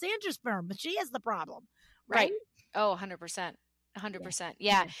night at Sandra's firm, but she has the problem. Right? Oh, 100%. 100%.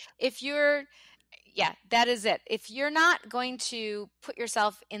 Yeah. That is it. If you're not going to put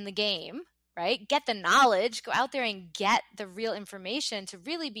yourself in the game, right? Get the knowledge, go out there and get the real information to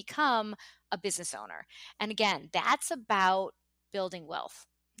really become a business owner. And again, that's about building wealth.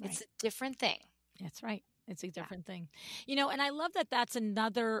 Right. It's a different thing. That's right. It's a different thing. And I love that that's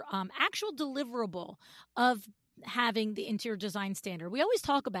another actual deliverable of having the interior design standard. We always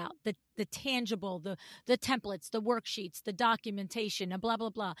talk about the tangible, the templates, the worksheets, the documentation, and blah, blah,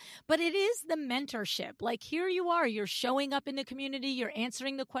 blah. But it is the mentorship. Like, here you are, you're showing up in the community, you're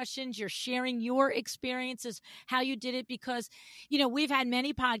answering the questions, you're sharing your experiences, how you did it, because, we've had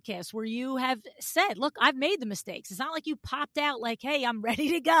many podcasts where you have said, look, I've made the mistakes. It's not like you popped out like, hey, I'm ready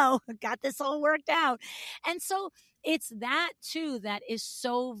to go. Got this all worked out. And so it's that too that is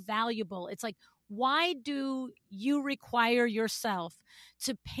so valuable. It's like, Why do you require yourself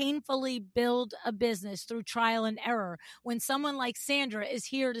to painfully build a business through trial and error when someone like Sandra is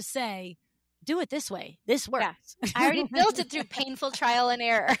here to say, do it this way, this works? Yeah. I already built it through painful trial and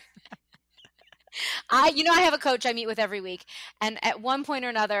error. I have a coach I meet with every week. And at one point or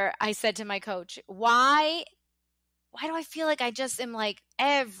another, I said to my coach, why do I feel like I just am like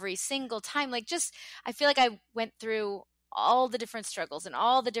every single time, I feel like I went through all the different struggles and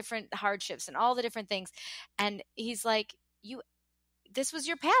all the different hardships and all the different things. And he's like, this was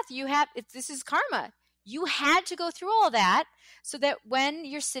your path. This is karma. You had to go through all that so that when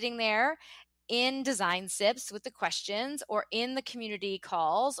you're sitting there in design sips with the questions, or in the community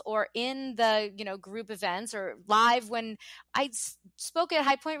calls, or in the group events, or live, when I spoke at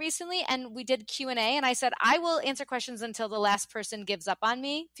High Point recently and we did Q&A, and I said, I will answer questions until the last person gives up on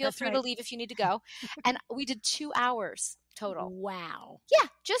me. Feel free to leave if you need to go. And we did 2 hours total. Wow. Yeah,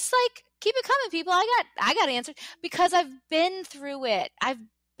 just like, keep it coming, people. I got answered because I've been through it. I've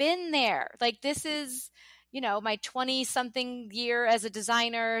been there. Like, this is my 20-something year as a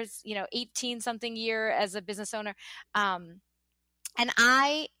designer, 18-something year as a business owner. And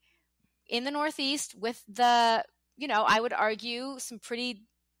I, in the Northeast, with the, I would argue some pretty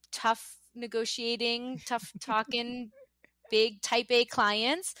tough negotiating, tough talking, big type A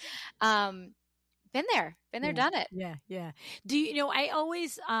clients. Been there, done it. Yeah. Do I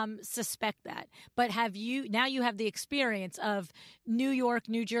always suspect that, but now you have the experience of New York,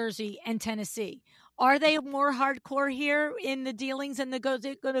 New Jersey, and Tennessee. Are they more hardcore here in the dealings and the goes?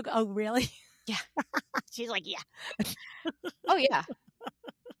 Oh, really? Yeah. She's like, yeah. Oh, yeah.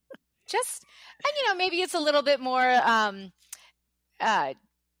 And maybe it's a little bit more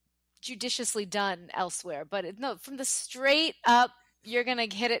judiciously done elsewhere, but no, from the straight up, you're going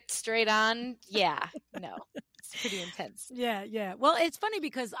to hit it straight on. Yeah, no, it's pretty intense. Yeah. Well, it's funny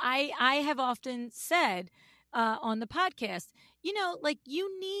because I have often said on the podcast,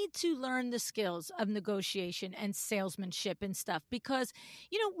 you need to learn the skills of negotiation and salesmanship and stuff, because,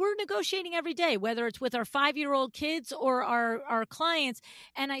 we're negotiating every day, whether it's with our 5-year-old kids or our clients.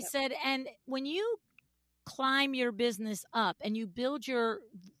 And I said, and when you climb your business up and you build your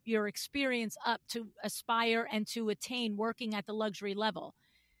experience up to aspire and to attain working at the luxury level,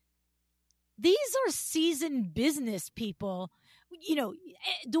 these are seasoned business people. Do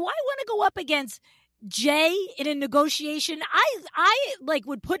I want to go up against Jay in a negotiation? I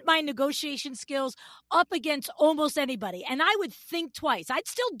would put my negotiation skills up against almost anybody, and I would think twice. I'd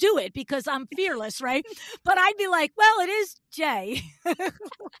still do it because I'm fearless, right? But I'd be like, well, it is Jay.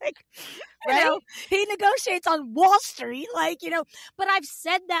 Right? He negotiates on Wall Street, but I've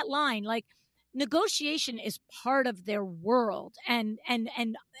said that line, negotiation is part of their world, and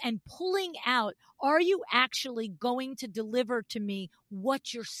pulling out, are you actually going to deliver to me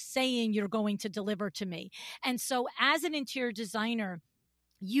what you're saying you're going to deliver to me? And so as an interior designer,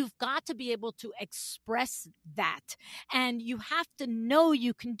 you've got to be able to express that, and you have to know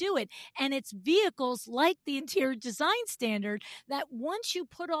you can do it. And it's vehicles like the interior design standard that once you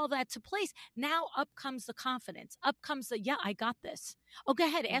put all that to place, now up comes the confidence, up comes the, yeah, I got this. Oh, go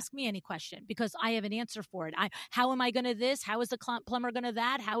ahead. Ask me any question because I have an answer for it. How am I going to this? How is the plumber going to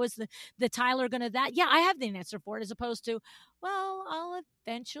that? How is the tiler going to that? Yeah, I have the answer for it, as opposed to, well, I'll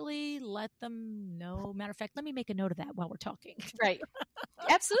eventually let them know. Matter of fact, let me make a note of that while we're talking. Right.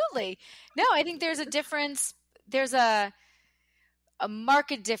 Absolutely. No, I think there's a difference. There's a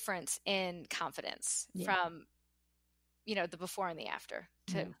marked difference in confidence from, the before and the after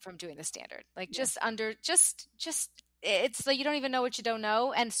from doing the standard. It's like you don't even know what you don't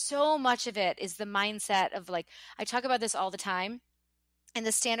know. And so much of it is the mindset of, I talk about this all the time, and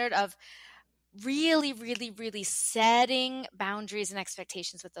the standard of really, really, really setting boundaries and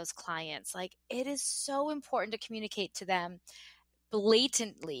expectations with those clients. It is so important to communicate to them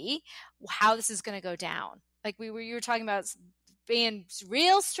blatantly how this is going to go down. You were talking about being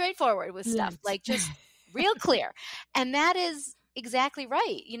real straightforward with stuff, just real clear. And that is exactly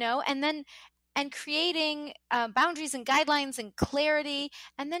right, and creating boundaries and guidelines and clarity,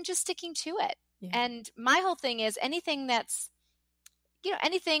 and then just sticking to it. Yeah. And my whole thing is anything that's,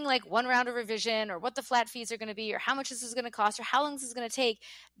 anything like one round of revision, or what the flat fees are going to be, or how much this is going to cost, or how long this is going to take,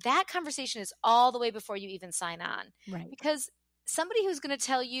 that conversation is all the way before you even sign on. Right. Because somebody who's going to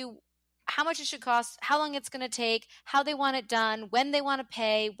tell you how much it should cost, how long it's going to take, how they want it done, when they want to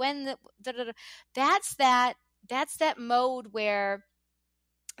pay, that's that mode where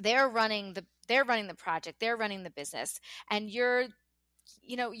they're running the project, they're running the business, and you're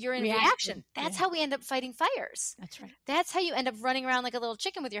in reaction. That's how we end up fighting fires. That's right. That's how you end up running around like a little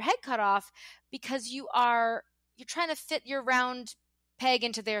chicken with your head cut off, because you're trying to fit your round peg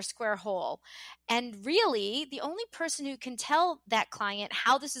into their square hole. And really, the only person who can tell that client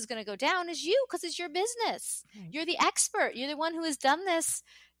how this is going to go down is you, because it's your business. Right. You're the expert. You're the one who has done this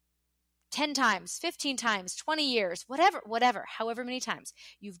 10 times, 15 times, 20 years, whatever, however many times.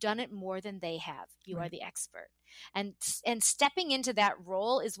 You've done it more than they have. You are the expert. And stepping into that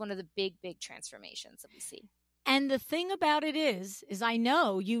role is one of the big transformations that we see. And the thing about it is I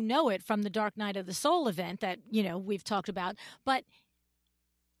know you know it from the Dark Night of the Soul event that, we've talked about, but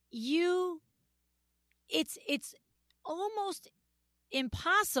it's almost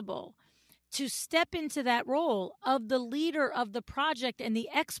impossible to step into that role of the leader of the project and the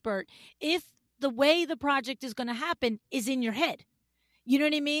expert if the way the project is going to happen is in your head. You know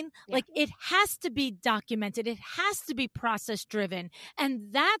what I mean? Yeah. Like, it has to be documented. It has to be process driven. And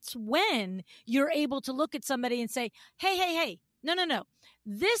that's when you're able to look at somebody and say, hey, no.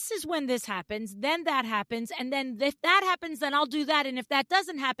 This is when this happens, then that happens. And then if that happens, then I'll do that. And if that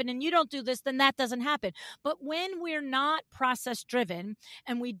doesn't happen and you don't do this, then that doesn't happen. But when we're not process driven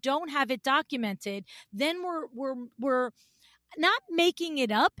and we don't have it documented, then we're not making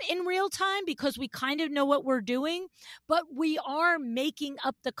it up in real time because we kind of know what we're doing, but we are making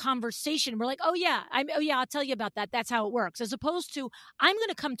up the conversation. We're like, oh yeah, I'll tell you about that. That's how it works. As opposed to, I'm going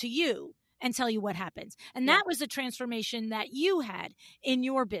to come to you and tell you what happens. And that was the transformation that you had in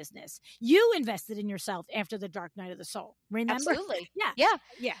your business. You invested in yourself after the Dark Night of the Soul. Remember? Absolutely. Yeah.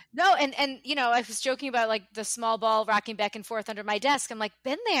 No, and I was joking about like the small ball rocking back and forth under my desk. I'm like,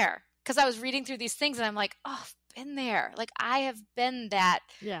 been there. Because I was reading through these things and I'm like, oh, been there. Like, I have been that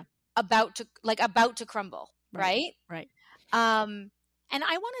about to crumble. Right. And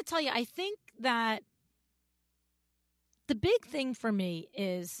I want to tell you, I think that the big thing for me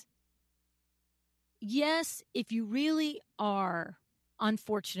is, yes, if you really are,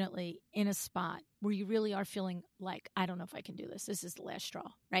 unfortunately, in a spot where you really are feeling like, I don't know if I can do this. This is the last straw,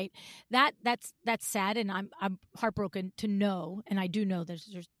 right? That's sad, and I'm heartbroken to know, and I do know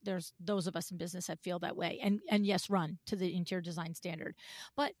there's those of us in business that feel that way, and yes, run to the interior design standard,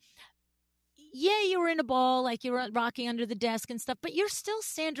 but. Yeah, you were in a ball, like you were rocking under the desk and stuff, but you're still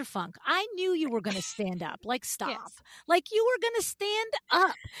Sandra Funk. I knew you were going to stand up. Like, stop. Yes. Like, you were going to stand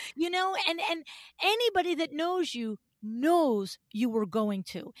up, and anybody that knows you knows you were going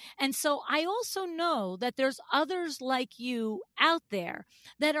to. And so I also know that there's others like you out there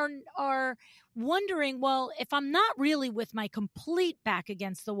that are wondering, well, if I'm not really with my complete back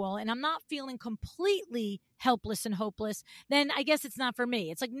against the wall and I'm not feeling completely helpless and hopeless, then I guess it's not for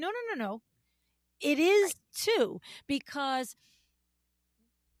me. It's like, no. It is too, because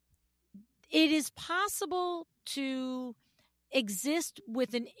it is possible to exist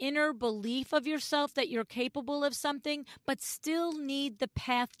with an inner belief of yourself that you're capable of something, but still need the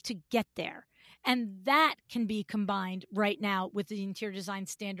path to get there. And that can be combined right now with the interior design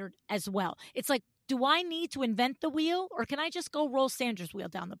standard as well. It's like, do I need to invent the wheel, or can I just go roll Sandra's wheel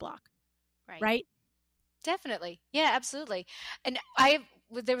down the block? Right? Definitely. Yeah, absolutely. And I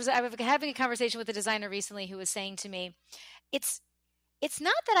was having a conversation with a designer recently who was saying to me, it's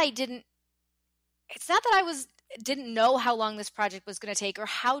not that I didn't know how long this project was going to take or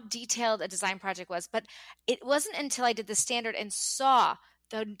how detailed a design project was, but it wasn't until I did the standard and saw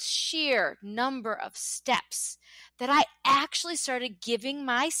the sheer number of steps that I actually started giving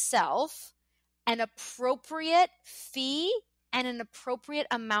myself an appropriate fee and an appropriate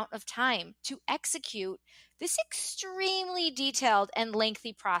amount of time to execute this extremely detailed and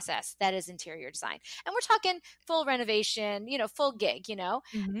lengthy process that is interior design. And we're talking full renovation, full gig,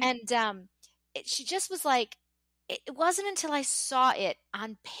 Mm-hmm. And she just was like, it wasn't until I saw it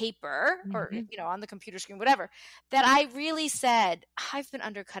on paper or, on the computer screen, whatever, that I really said, I've been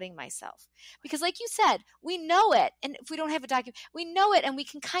undercutting myself. Because like you said, we know it. And if we don't have a document, we know it and we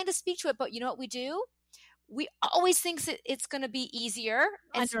can kind of speak to it. But you know what we do? We always think that it's going to be easier.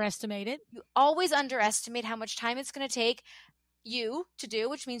 Underestimate it. You always underestimate how much time it's going to take you to do,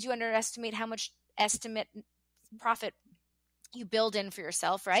 which means you underestimate how much estimate profit you build in for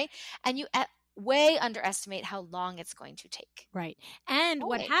yourself, right? And you way underestimate how long it's going to take. Right. And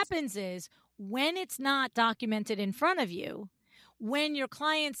what happens is when it's not documented in front of you, when your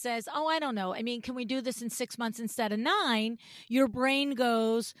client says, oh, I don't know, I mean, can we do this in 6 months instead of 9? Your brain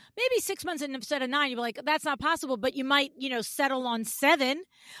goes, maybe 6 months instead of 9. You're like, that's not possible, but you might, settle on 7.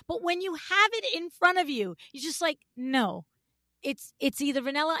 But when you have it in front of you, you're just like, no, it's either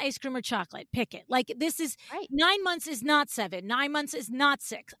vanilla ice cream or chocolate. Pick it. Like this is Right. 9 months is not 7. 9 months is not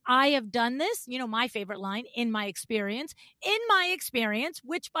 6. I have done this, my favorite line, in my experience,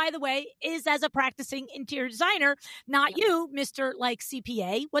 which by the way is as a practicing interior designer, not you, Mr. like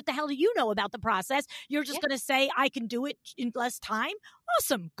CPA. What the hell do you know about the process? You're just going to say I can do it in less time.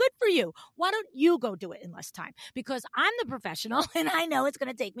 Awesome. Good for you. Why don't you go do it in less time? Because I'm the professional and I know it's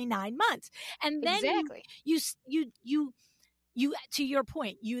going to take me 9 months. And then Exactly. you to your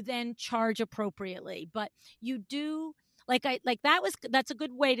point, you then charge appropriately, but you do that's a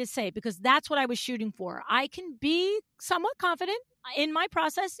good way to say it, because that's what I was shooting for. I can be somewhat confident in my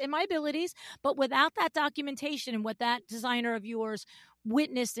process, in my abilities, but without that documentation and what that designer of yours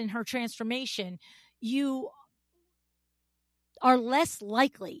witnessed in her transformation, you are less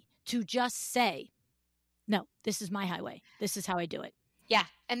likely to just say, no, this is my highway. This is how I do it. Yeah.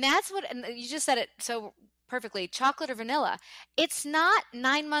 And you just said it so perfectly, chocolate or vanilla. It's not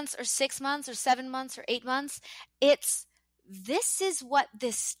 9 months or 6 months or 7 months or 8 months. This is what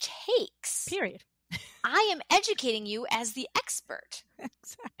this takes. Period. I am educating you as the expert.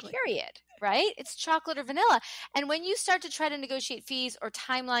 Exactly. Period. Right? It's chocolate or vanilla. And when you start to try to negotiate fees or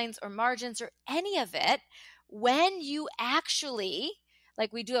timelines or margins or any of it, when you actually,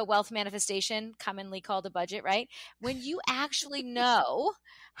 like we do a wealth manifestation, commonly called a budget, right? When you actually know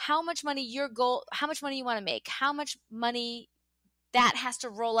how much money you want to make, how much money that has to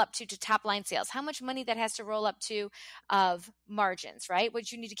roll up to top line sales, how much money that has to roll up to of margins, right?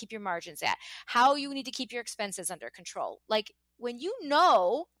 What you need to keep your margins at, how you need to keep your expenses under control. Like when you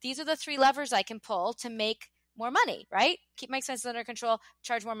know these are the 3 levers I can pull to make more money, right? Keep my expenses under control,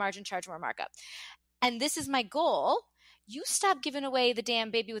 charge more margin, charge more markup. And this is my goal. You stop giving away the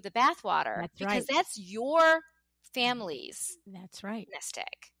damn baby with the bathwater, because that's your family's nest egg.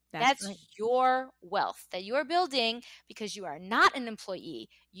 That's right. Your wealth that you are building because you are not an employee.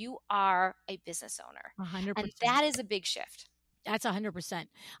 You are a business owner. 100%. And that is a big shift. That's 100%.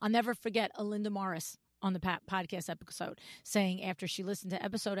 I'll never forget Alinda Morris on the podcast episode saying, after she listened to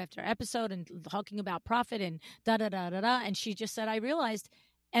episode after episode and talking about profit and da-da-da-da-da, and she just said, I realized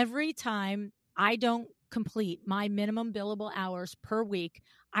every time I don't complete my minimum billable hours per week,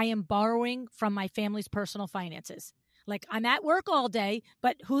 I am borrowing from my family's personal finances. Like, I'm at work all day,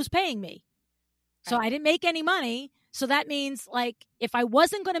 but who's paying me? So I didn't make any money. So that means, like, if I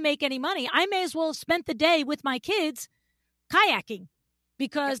wasn't going to make any money, I may as well have spent the day with my kids kayaking,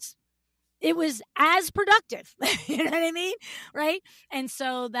 because it was as productive. You know what I mean? Right. And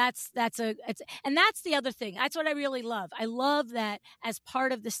so that's the other thing. That's what I really love. I love that as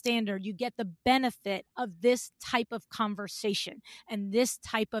part of the standard, you get the benefit of this type of conversation and this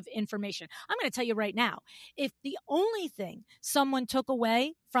type of information. I'm going to tell you right now, if the only thing someone took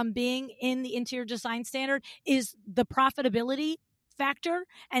away from being in the interior design standard is the profitability factor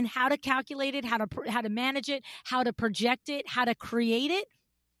and how to calculate it, how to manage it, how to project it, how to create it,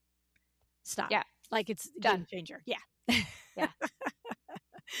 stop. Yeah. Like, it's a game changer. Yeah. Yeah.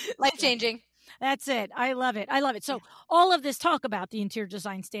 Life changing. That's it. I love it. So all of this talk about the interior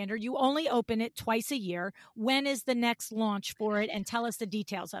design standard, you only open it twice a year. When is the next launch for it? And tell us the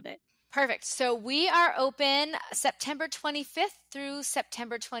details of it. Perfect. So we are open September 25th through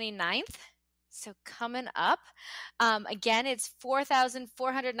September 29th. So coming up, again, it's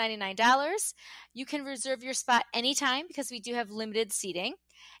 $4,499. You can reserve your spot anytime because we do have limited seating.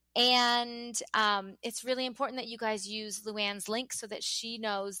 And it's really important that you guys use LuAnn's link so that she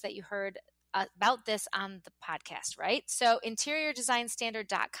knows that you heard about this on the podcast, right? So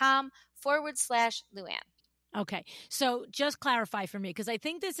interiordesignstandard.com/LuAnn. Okay. So just clarify for me, because I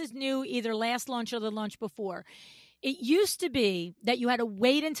think this is new, either last launch or the launch before. It used to be that you had to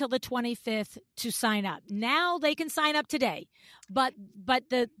wait until the 25th to sign up. Now they can sign up today, but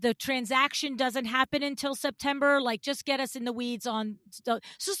the transaction doesn't happen until September. Like, just get us in the weeds on, so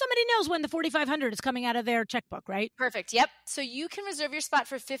somebody knows when the $4,500 is coming out of their checkbook, right? Perfect. Yep. So you can reserve your spot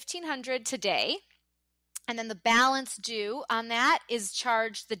for $1,500 today. And then the balance due on that is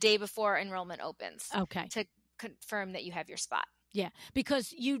charged the day before enrollment opens. Okay. To confirm that you have your spot. Yeah,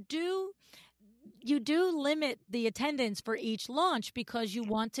 because you do limit the attendance for each launch because you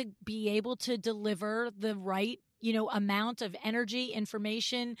want to be able to deliver the right, amount of energy,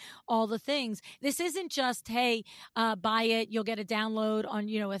 information, all the things. This isn't just, hey, buy it, you'll get a download on,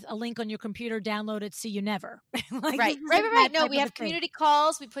 a link on your computer, download it, see you never. Like, right. No, we have community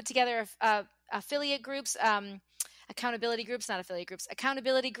calls. We put together affiliate groups, accountability groups.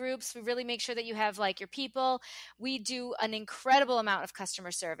 We really make sure that you have like your people. We do an incredible amount of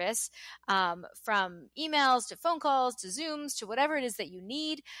customer service, from emails to phone calls to Zooms to whatever it is that you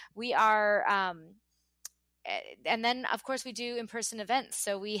need. We are and then of course we do in-person events.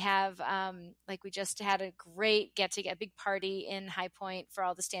 So we have, like, we just had a great get-together, big party in High Point for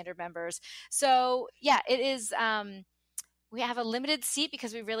all the Standard members. So yeah, it is, we have a limited seat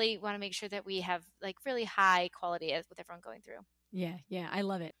because we really want to make sure that we have like really high quality with everyone going through. Yeah. I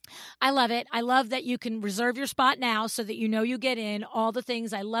love it. I love that you can reserve your spot now so that you get in, all the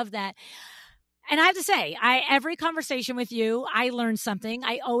things. I love that. And I have to say, every conversation with you, I learn something.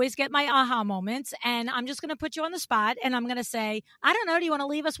 I always get my aha moments, and I'm just going to put you on the spot, and I'm going to say, I don't know, do you want to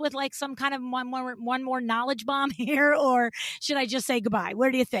leave us with like some kind of one more knowledge bomb here, or should I just say goodbye?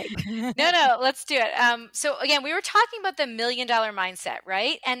 What do you think? No, let's do it. So again, we were talking about the $1 million mindset,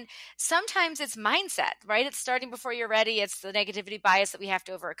 right? And sometimes it's mindset, right? It's starting before you're ready. It's the negativity bias that we have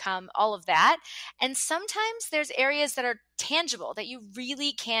to overcome, all of that. And sometimes there's areas that are tangible that you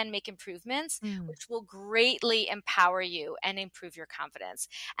really can make improvements, which will greatly empower you and improve your confidence.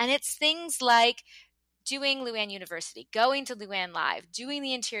 And it's things like doing LuAnn University, going to LuAnn Live, doing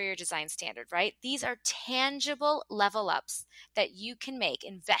the interior design standard, right? These are tangible level ups that you can make,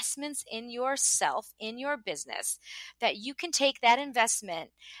 investments in yourself, in your business, that you can take that investment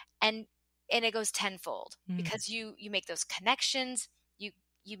and it goes tenfold because you make those connections,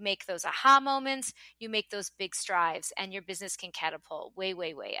 you make those aha moments, you make those big strides, and your business can catapult way,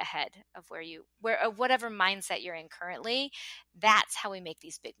 way, way ahead of whatever mindset you're in currently. That's how we make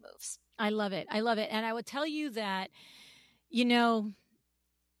these big moves. I love it. And I would tell you that,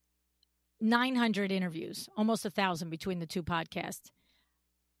 900 interviews, almost 1,000 between the two podcasts.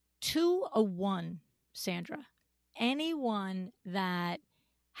 201, Sandra. Anyone that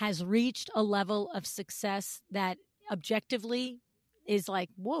has reached a level of success that objectively is like,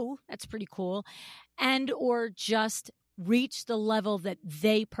 whoa, that's pretty cool, and or just reach the level that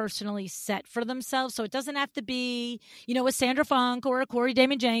they personally set for themselves. So it doesn't have to be, a Sandra Funk or a Corey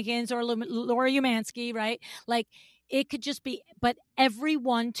Damon Jenkins or a Laura Umansky, right? Like it could just be, but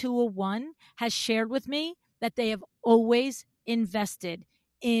everyone 201 has shared with me that they have always invested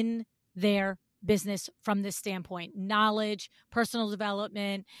in their business from this standpoint, knowledge, personal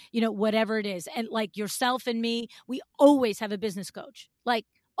development, whatever it is. And like yourself and me, we always have a business coach, like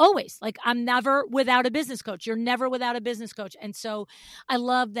always. Like I'm never without a business coach. You're never without a business coach. And so I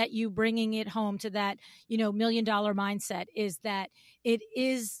love that you bringing it home to that, $1 million mindset is that it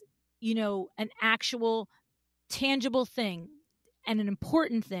is, an actual tangible thing and an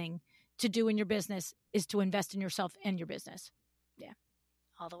important thing to do in your business is to invest in yourself and your business. Yeah.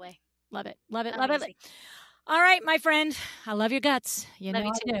 All the way. Love it. Love it. All right, my friend. I love your guts. Love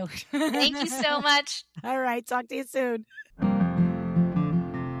you too. I do. Thank you so much. All right. Talk to you soon.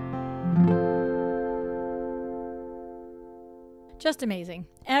 Just amazing.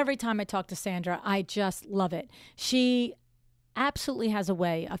 Every time I talk to Sandra, I just love it. She absolutely has a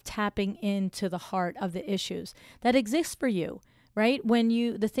way of tapping into the heart of the issues that exist for you, right?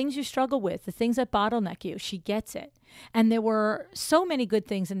 The things you struggle with, the things that bottleneck you, she gets it. And there were so many good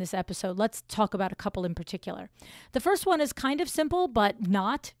things in this episode. Let's talk about a couple in particular. The first one is kind of simple, but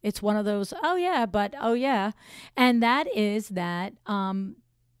not. It's one of those, oh yeah, but oh yeah. And that is that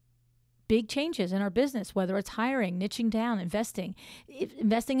big changes in our business, whether it's hiring, niching down, investing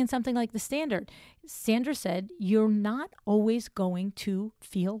in something like the standard. Sandra said, you're not always going to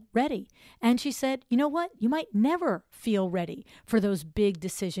feel ready. And she said, you know what? You might never feel ready for those big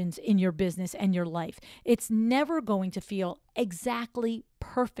decisions in your business and your life. It's never going to feel exactly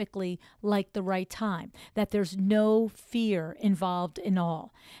perfectly like the right time, that there's no fear involved in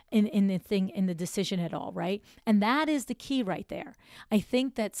the decision at all, right? And that is the key right there. I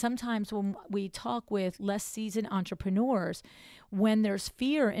think that sometimes when we talk with less seasoned entrepreneurs, when there's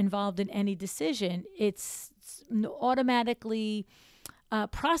fear involved in any decision, it's automatically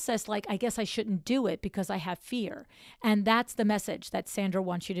processed like, I guess I shouldn't do it because I have fear. And that's the message that Sandra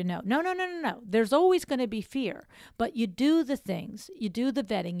wants you to know. No. There's always going to be fear, but you do the things, you do the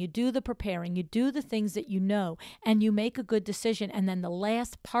vetting, you do the preparing, you do the things that you know, and you make a good decision. And then the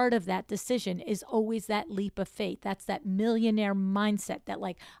last part of that decision is always that leap of faith. That's that millionaire mindset that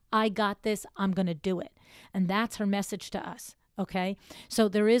like, I got this, I'm going to do it. And that's her message to us. Okay. So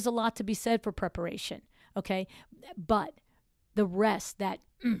there is a lot to be said for preparation. Okay. But the rest,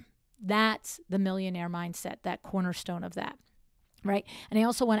 that's the millionaire mindset, that cornerstone of that. Right. And I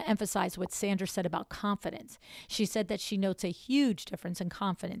also want to emphasize what Sandra said about confidence. She said that she notes a huge difference in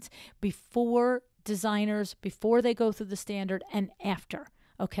confidence before designers, before they go through the standard and after.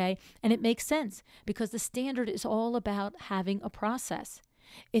 Okay. And it makes sense because the standard is all about having a process.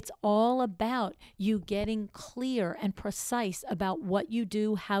 It's all about you getting clear and precise about what you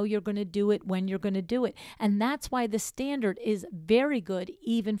do, how you're going to do it, when you're going to do it. And that's why the standard is very good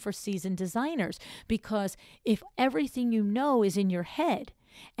even for seasoned designers, because if everything you know is in your head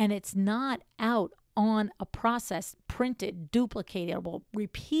and it's not out on a process, printed, duplicatable,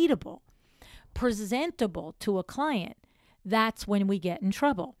 repeatable, presentable to a client, that's when we get in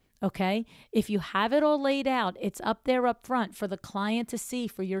trouble. Okay? If you have it all laid out, it's up there up front for the client to see,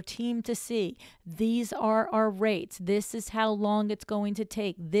 for your team to see. These are our rates. This is how long it's going to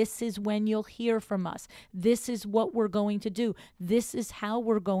take. This is when you'll hear from us. This is what we're going to do. This is how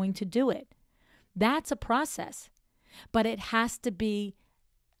we're going to do it. That's a process, but it has to be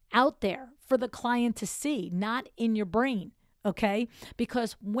out there for the client to see, not in your brain. Okay?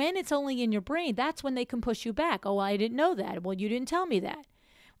 Because when it's only in your brain, that's when they can push you back. Oh, I didn't know that. Well, you didn't tell me that.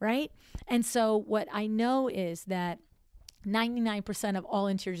 Right? And so what I know is that 99% of all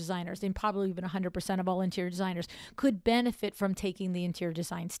interior designers, and probably even 100% of all interior designers, could benefit from taking the interior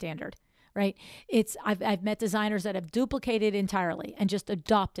design standard. Right? I've met designers that have duplicated entirely and just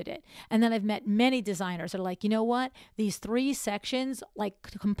adopted it. And then I've met many designers that are like, you know what? These 3 sections like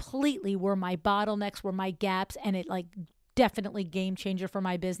completely were my bottlenecks, were my gaps, and it like definitely game changer for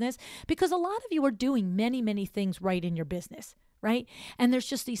my business, because a lot of you are doing many, many things right in your business. Right? And there's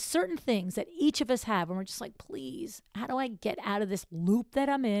just these certain things that each of us have, and we're just like, please, how do I get out of this loop that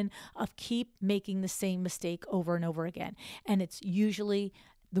I'm in of keep making the same mistake over and over again? And it's usually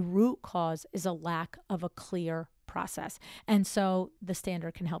the root cause is a lack of a clear process. And so the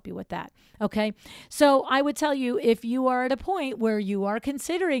standard can help you with that. Okay. So I would tell you, if you are at a point where you are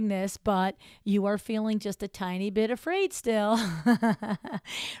considering this, but you are feeling just a tiny bit afraid still,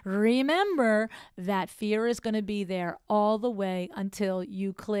 remember that fear is going to be there all the way until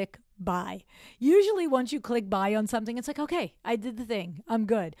you click buy. Usually once you click buy on something, it's like, okay, I did the thing, I'm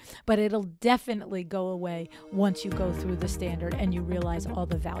good. But it'll definitely go away once you go through the standard and you realize all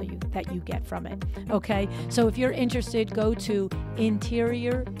the value that you get from it. Okay. So if you're interested, go to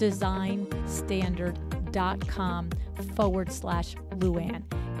interiordesignstandard.com/LuAnn.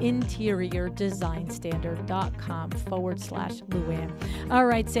 interiordesignstandard.com/LuAnn. All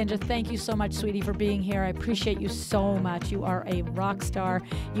right, Sandra, thank you so much, sweetie, for being here. I appreciate you so much. You are a rock star.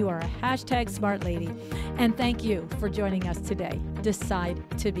 You are a #smart lady. And thank you for joining us today. Decide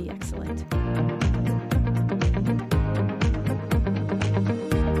to be excellent.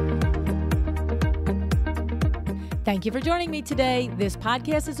 Thank you for joining me today. This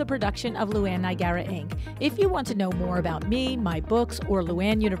podcast is a production of LuAnn Nigara, Inc. If you want to know more about me, my books, or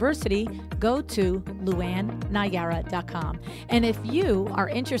LuAnn University, go to LuAnnNigara.com. And if you are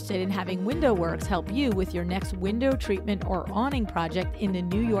interested in having WindowWorks help you with your next window treatment or awning project in the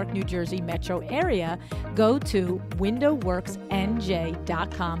New York, New Jersey metro area, go to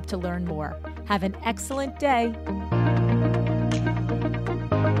WindowWorksNJ.com to learn more. Have an excellent day.